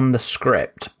demands on the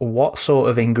script, what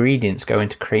sort of ingredients go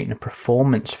into creating a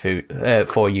performance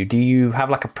for you? Do you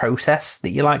have like a process that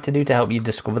you like to do to help you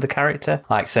discover the character,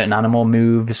 like certain animal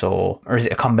moves, or is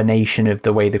it a combination of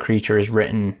the way the creature is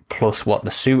written plus what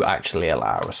the suit actually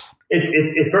allows?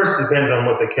 It first depends on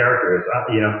what the character is.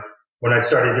 When I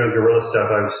started doing gorilla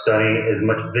stuff, I was studying as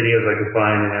much video as I could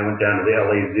find, and I went down to the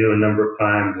LA Zoo a number of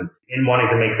times and in wanting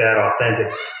to make that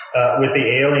authentic. With the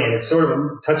alien, it sort of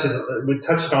we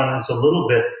touched on this a little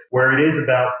bit, where it is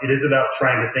about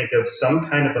trying to think of some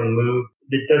kind of a move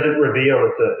that doesn't reveal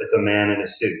it's a man in a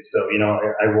suit. So,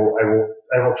 I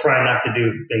will try not to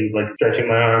do things like stretching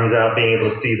my arms out, being able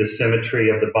to see the symmetry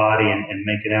of the body and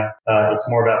making out. It's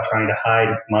more about trying to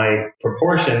hide my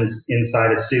proportions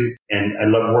inside a suit. And I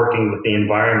love working with the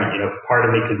environment. If part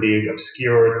of me can be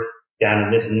obscured down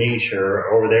in this niche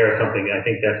or over there or something, I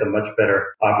think that's a much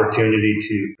better opportunity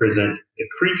to present the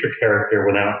creature character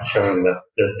without showing that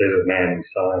there's a man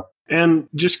inside. And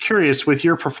just curious, with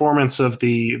your performance of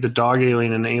the dog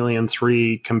alien in Alien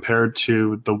 3 compared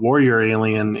to the warrior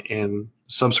alien in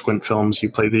subsequent films you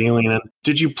played the alien in,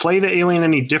 did you play the alien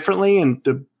any differently? And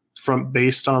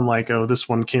based on this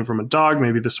one came from a dog,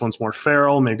 maybe this one's more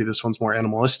feral, maybe this one's more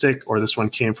animalistic, or this one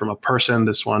came from a person,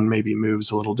 this one maybe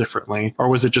moves a little differently? Or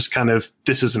was it just kind of,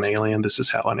 this is an alien, this is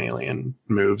how an alien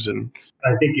moves? And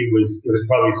I think it was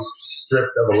probably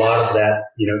stripped of a lot of that,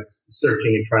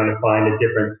 searching and trying to find a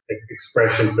different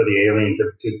expression for the alien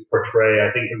to portray.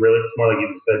 I think it's more like you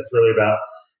said, it's really about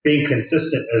being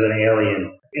consistent as an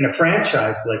alien. In a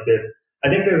franchise like this, I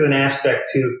think there's an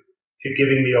aspect to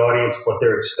giving the audience what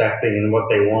they're expecting and what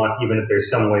they want, even if there's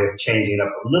some way of changing it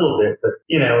up a little bit. But,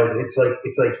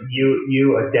 it's like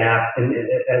you adapt, and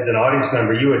as an audience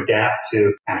member, you adapt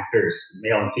to actors,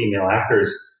 male and female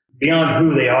actors, beyond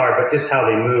who they are, but just how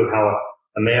they move, how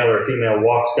a male or a female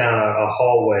walks down a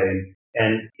hallway.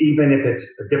 And even if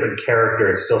it's a different character,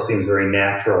 it still seems very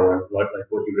natural, like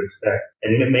what you would expect.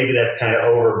 And maybe that's kind of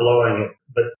overblowing it.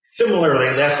 But similarly,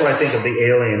 that's what I think of the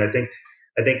alien. I think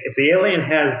if the alien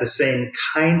has the same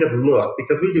kind of look,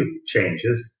 because we do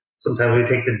changes, sometimes we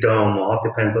take the dome off,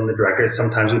 depends on the director,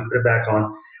 sometimes we put it back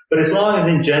on. But as long as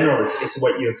in general it's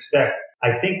what you expect,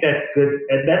 I think that's good.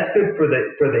 And that's good for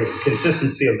the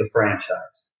consistency of the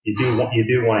franchise. You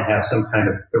do want to have some kind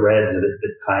of threads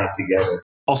that tie it together.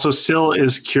 Also, Sil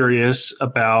is curious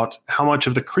about how much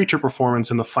of the creature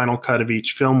performance in the final cut of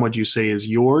each film would you say is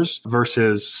yours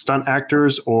versus stunt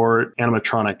actors or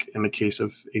animatronic in the case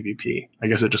of AVP? I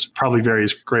guess it just probably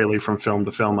varies greatly from film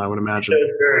to film, I would imagine. It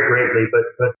does vary greatly,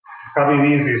 but probably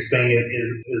the easiest thing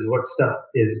is what stuff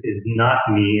is not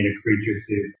me in a creature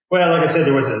suit. Well, like I said,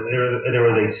 there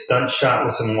was a stunt shot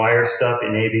with some wire stuff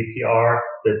in AVPR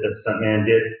that the stuntman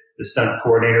did. The stunt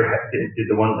coordinator did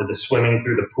the one with the swimming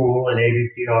through the pool in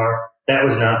AVPR. That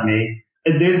was not me.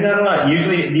 There's not a lot.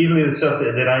 Usually the stuff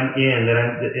that I'm in,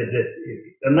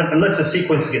 unless the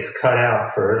sequence gets cut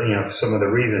out for some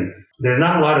other reason, there's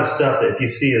not a lot of stuff that if you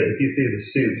see the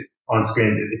suit on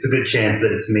screen, it's a good chance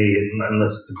that it's me, unless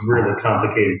it's really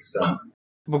complicated stuff.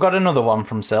 We've got another one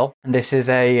from Sil. This is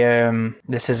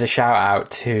a shout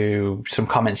out to some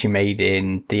comments you made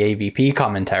in the AVP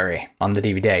commentary on the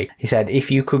DVD. He said, if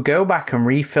you could go back and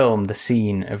refilm the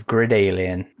scene of Grid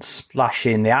Alien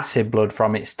splashing the acid blood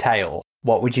from its tail,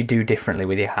 what would you do differently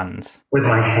with your hands? With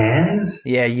my hands?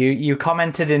 Yeah, you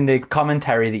commented in the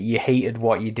commentary that you hated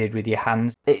what you did with your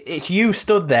hands. It's you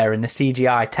stood there in the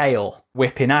CGI tail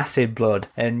whipping acid blood,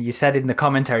 and you said in the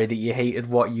commentary that you hated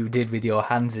what you did with your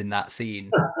hands in that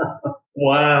scene.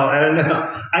 Wow, I don't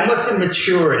know. I must have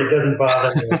matured. It doesn't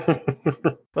bother me.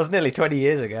 It was nearly 20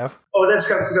 years ago. Oh, that's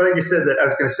kind of like you said that. I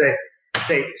was going to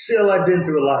say, Sil, I've been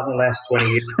through a lot in the last 20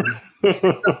 years.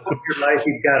 Some point in your life,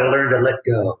 you've got to learn to let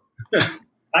go.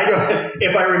 I don't.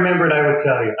 If I remembered, I would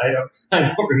tell you. I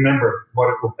don't remember what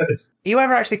it was. Are you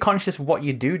ever actually conscious of what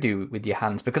you do with your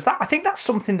hands? Because I think that's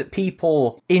something that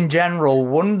people in general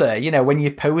wonder. You know, when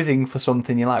you're posing for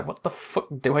something, you're like, what the fuck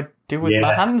do I do with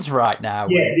my hands right now?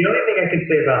 Yeah, the only thing I can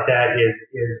say about that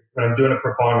is when I'm doing a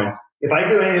performance, if I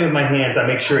do anything with my hands, I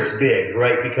make sure it's big,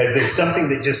 right? Because there's something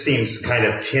that just seems kind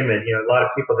of timid. You know, a lot of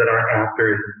people that aren't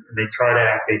actors, and they try to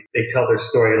act, they tell their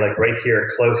story like right here,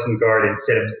 close and guard,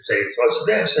 instead of saying, oh, it's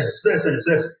this, and it's this, and it's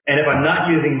this. And if I'm not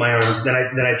using my arms, then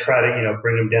I try to,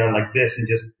 bring them down like this and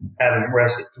just have them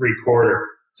rest at 3/4.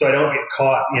 So I don't get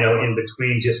caught, in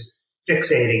between just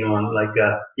fixating on like,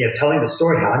 telling the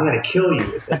story how I'm going to kill you.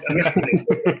 It's like, I'm going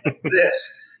to do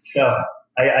this. So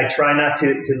I try not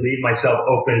to leave myself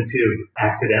open to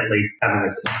accidentally having a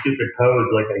stupid pose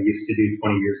like I used to do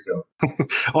 20 years ago.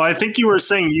 Well, I think you were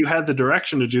saying you had the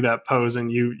direction to do that pose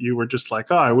and you were just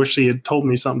like, oh, I wish he had told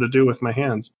me something to do with my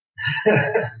hands.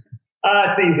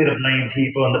 It's easy to blame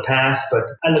people in the past, but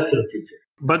I look to the future.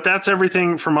 But that's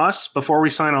everything from us. Before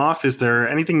we sign off, is there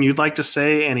anything you'd like to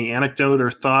say, any anecdote or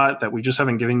thought that we just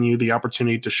haven't given you the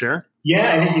opportunity to share? Yeah,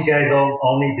 I think you guys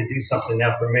all need to do something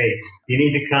now for me. You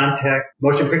need to contact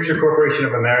Motion Picture Corporation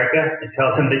of America and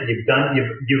tell them that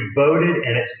you've voted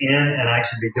and it's in, and I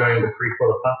should be doing the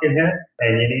prequel of Pumpkinhead.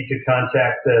 And you need to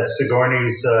contact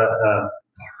Sigourney's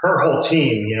her whole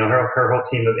team, her whole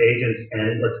team of agents,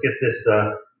 and let's get this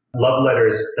love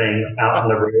letters thing out on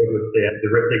the road with the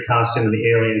Ripley costume and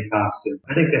the alien costume.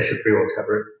 I think that should pretty well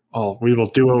cover it. Oh, we will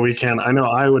do what we can. I know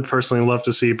I would personally love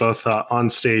to see both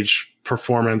on-stage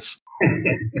performance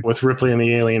with Ripley and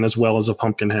the alien as well as a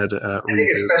Pumpkinhead. I think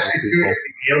especially too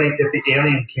if the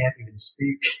alien can't even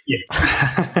speak.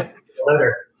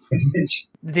 Letter.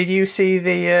 Did you see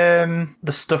the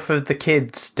stuff of the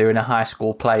kids doing a high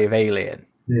school play of Alien?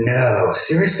 No,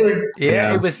 seriously?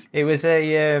 Yeah. It was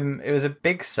a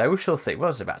big social thing. What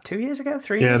was it, about 2 years ago,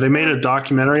 3 years ago? Yeah, they made a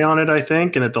documentary on it, I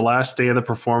think, and at the last day of the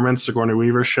performance, Sigourney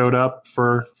Weaver showed up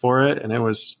for it, and it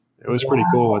was pretty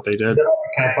cool what they did.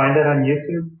 Can I find that on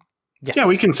YouTube? Yes. Yeah,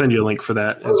 we can send you a link for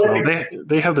that as well.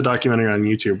 They have the documentary on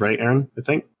YouTube, right, Aaron? I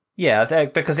think. Yeah,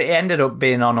 because it ended up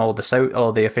being on all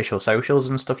the official socials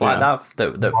and stuff like that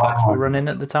Fox were running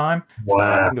at the time. Wow. So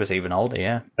I think it was even older,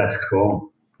 yeah. That's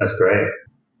cool. That's great.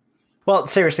 Well,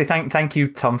 seriously, thank you,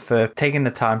 Tom, for taking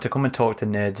the time to come and talk to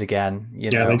nerds again.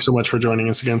 Yeah, thanks so much for joining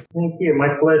us again. Thank you.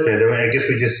 My pleasure. I guess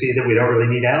we just see that we don't really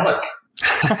need Alec.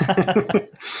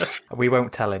 We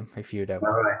won't tell him if you don't.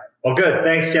 All right. Well, good.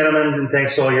 Thanks, gentlemen, and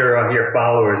thanks to all your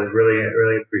followers. I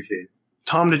really appreciate it.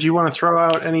 Tom, did you want to throw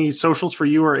out any socials for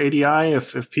you or ADI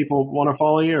if people want to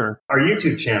follow you? Or? Our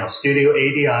YouTube channel, Studio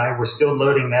ADI, we're still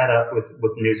loading that up with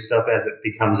new stuff as it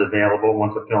becomes available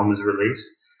once the film is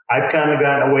released. I've kind of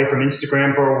gotten away from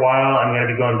Instagram for a while. I'm going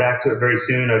to be going back to it very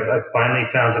soon. I've finally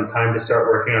found some time to start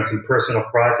working on some personal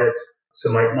projects.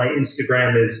 So my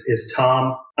Instagram is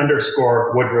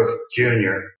Tom_Woodruff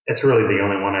Jr. That's really the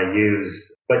only one I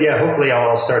use. But yeah, hopefully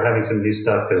I'll start having some new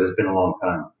stuff because it's been a long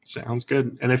time. Sounds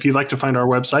good. And if you'd like to find our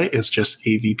website, it's just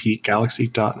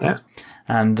avpgalaxy.net.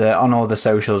 And on all the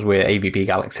socials, we're AVP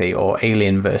Galaxy or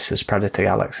Alien versus Predator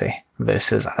Galaxy.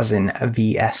 Versus as in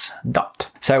VS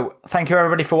dot. So thank you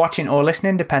everybody for watching or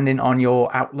listening, depending on your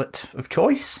outlet of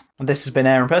choice. This has been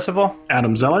Aaron Percival.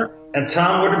 Adam Zeller. And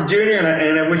Tom Woodruff Jr.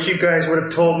 And I wish you guys would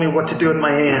have told me what to do with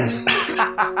my hands.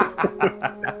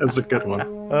 That's a good one.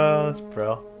 Oh, that's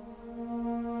bro.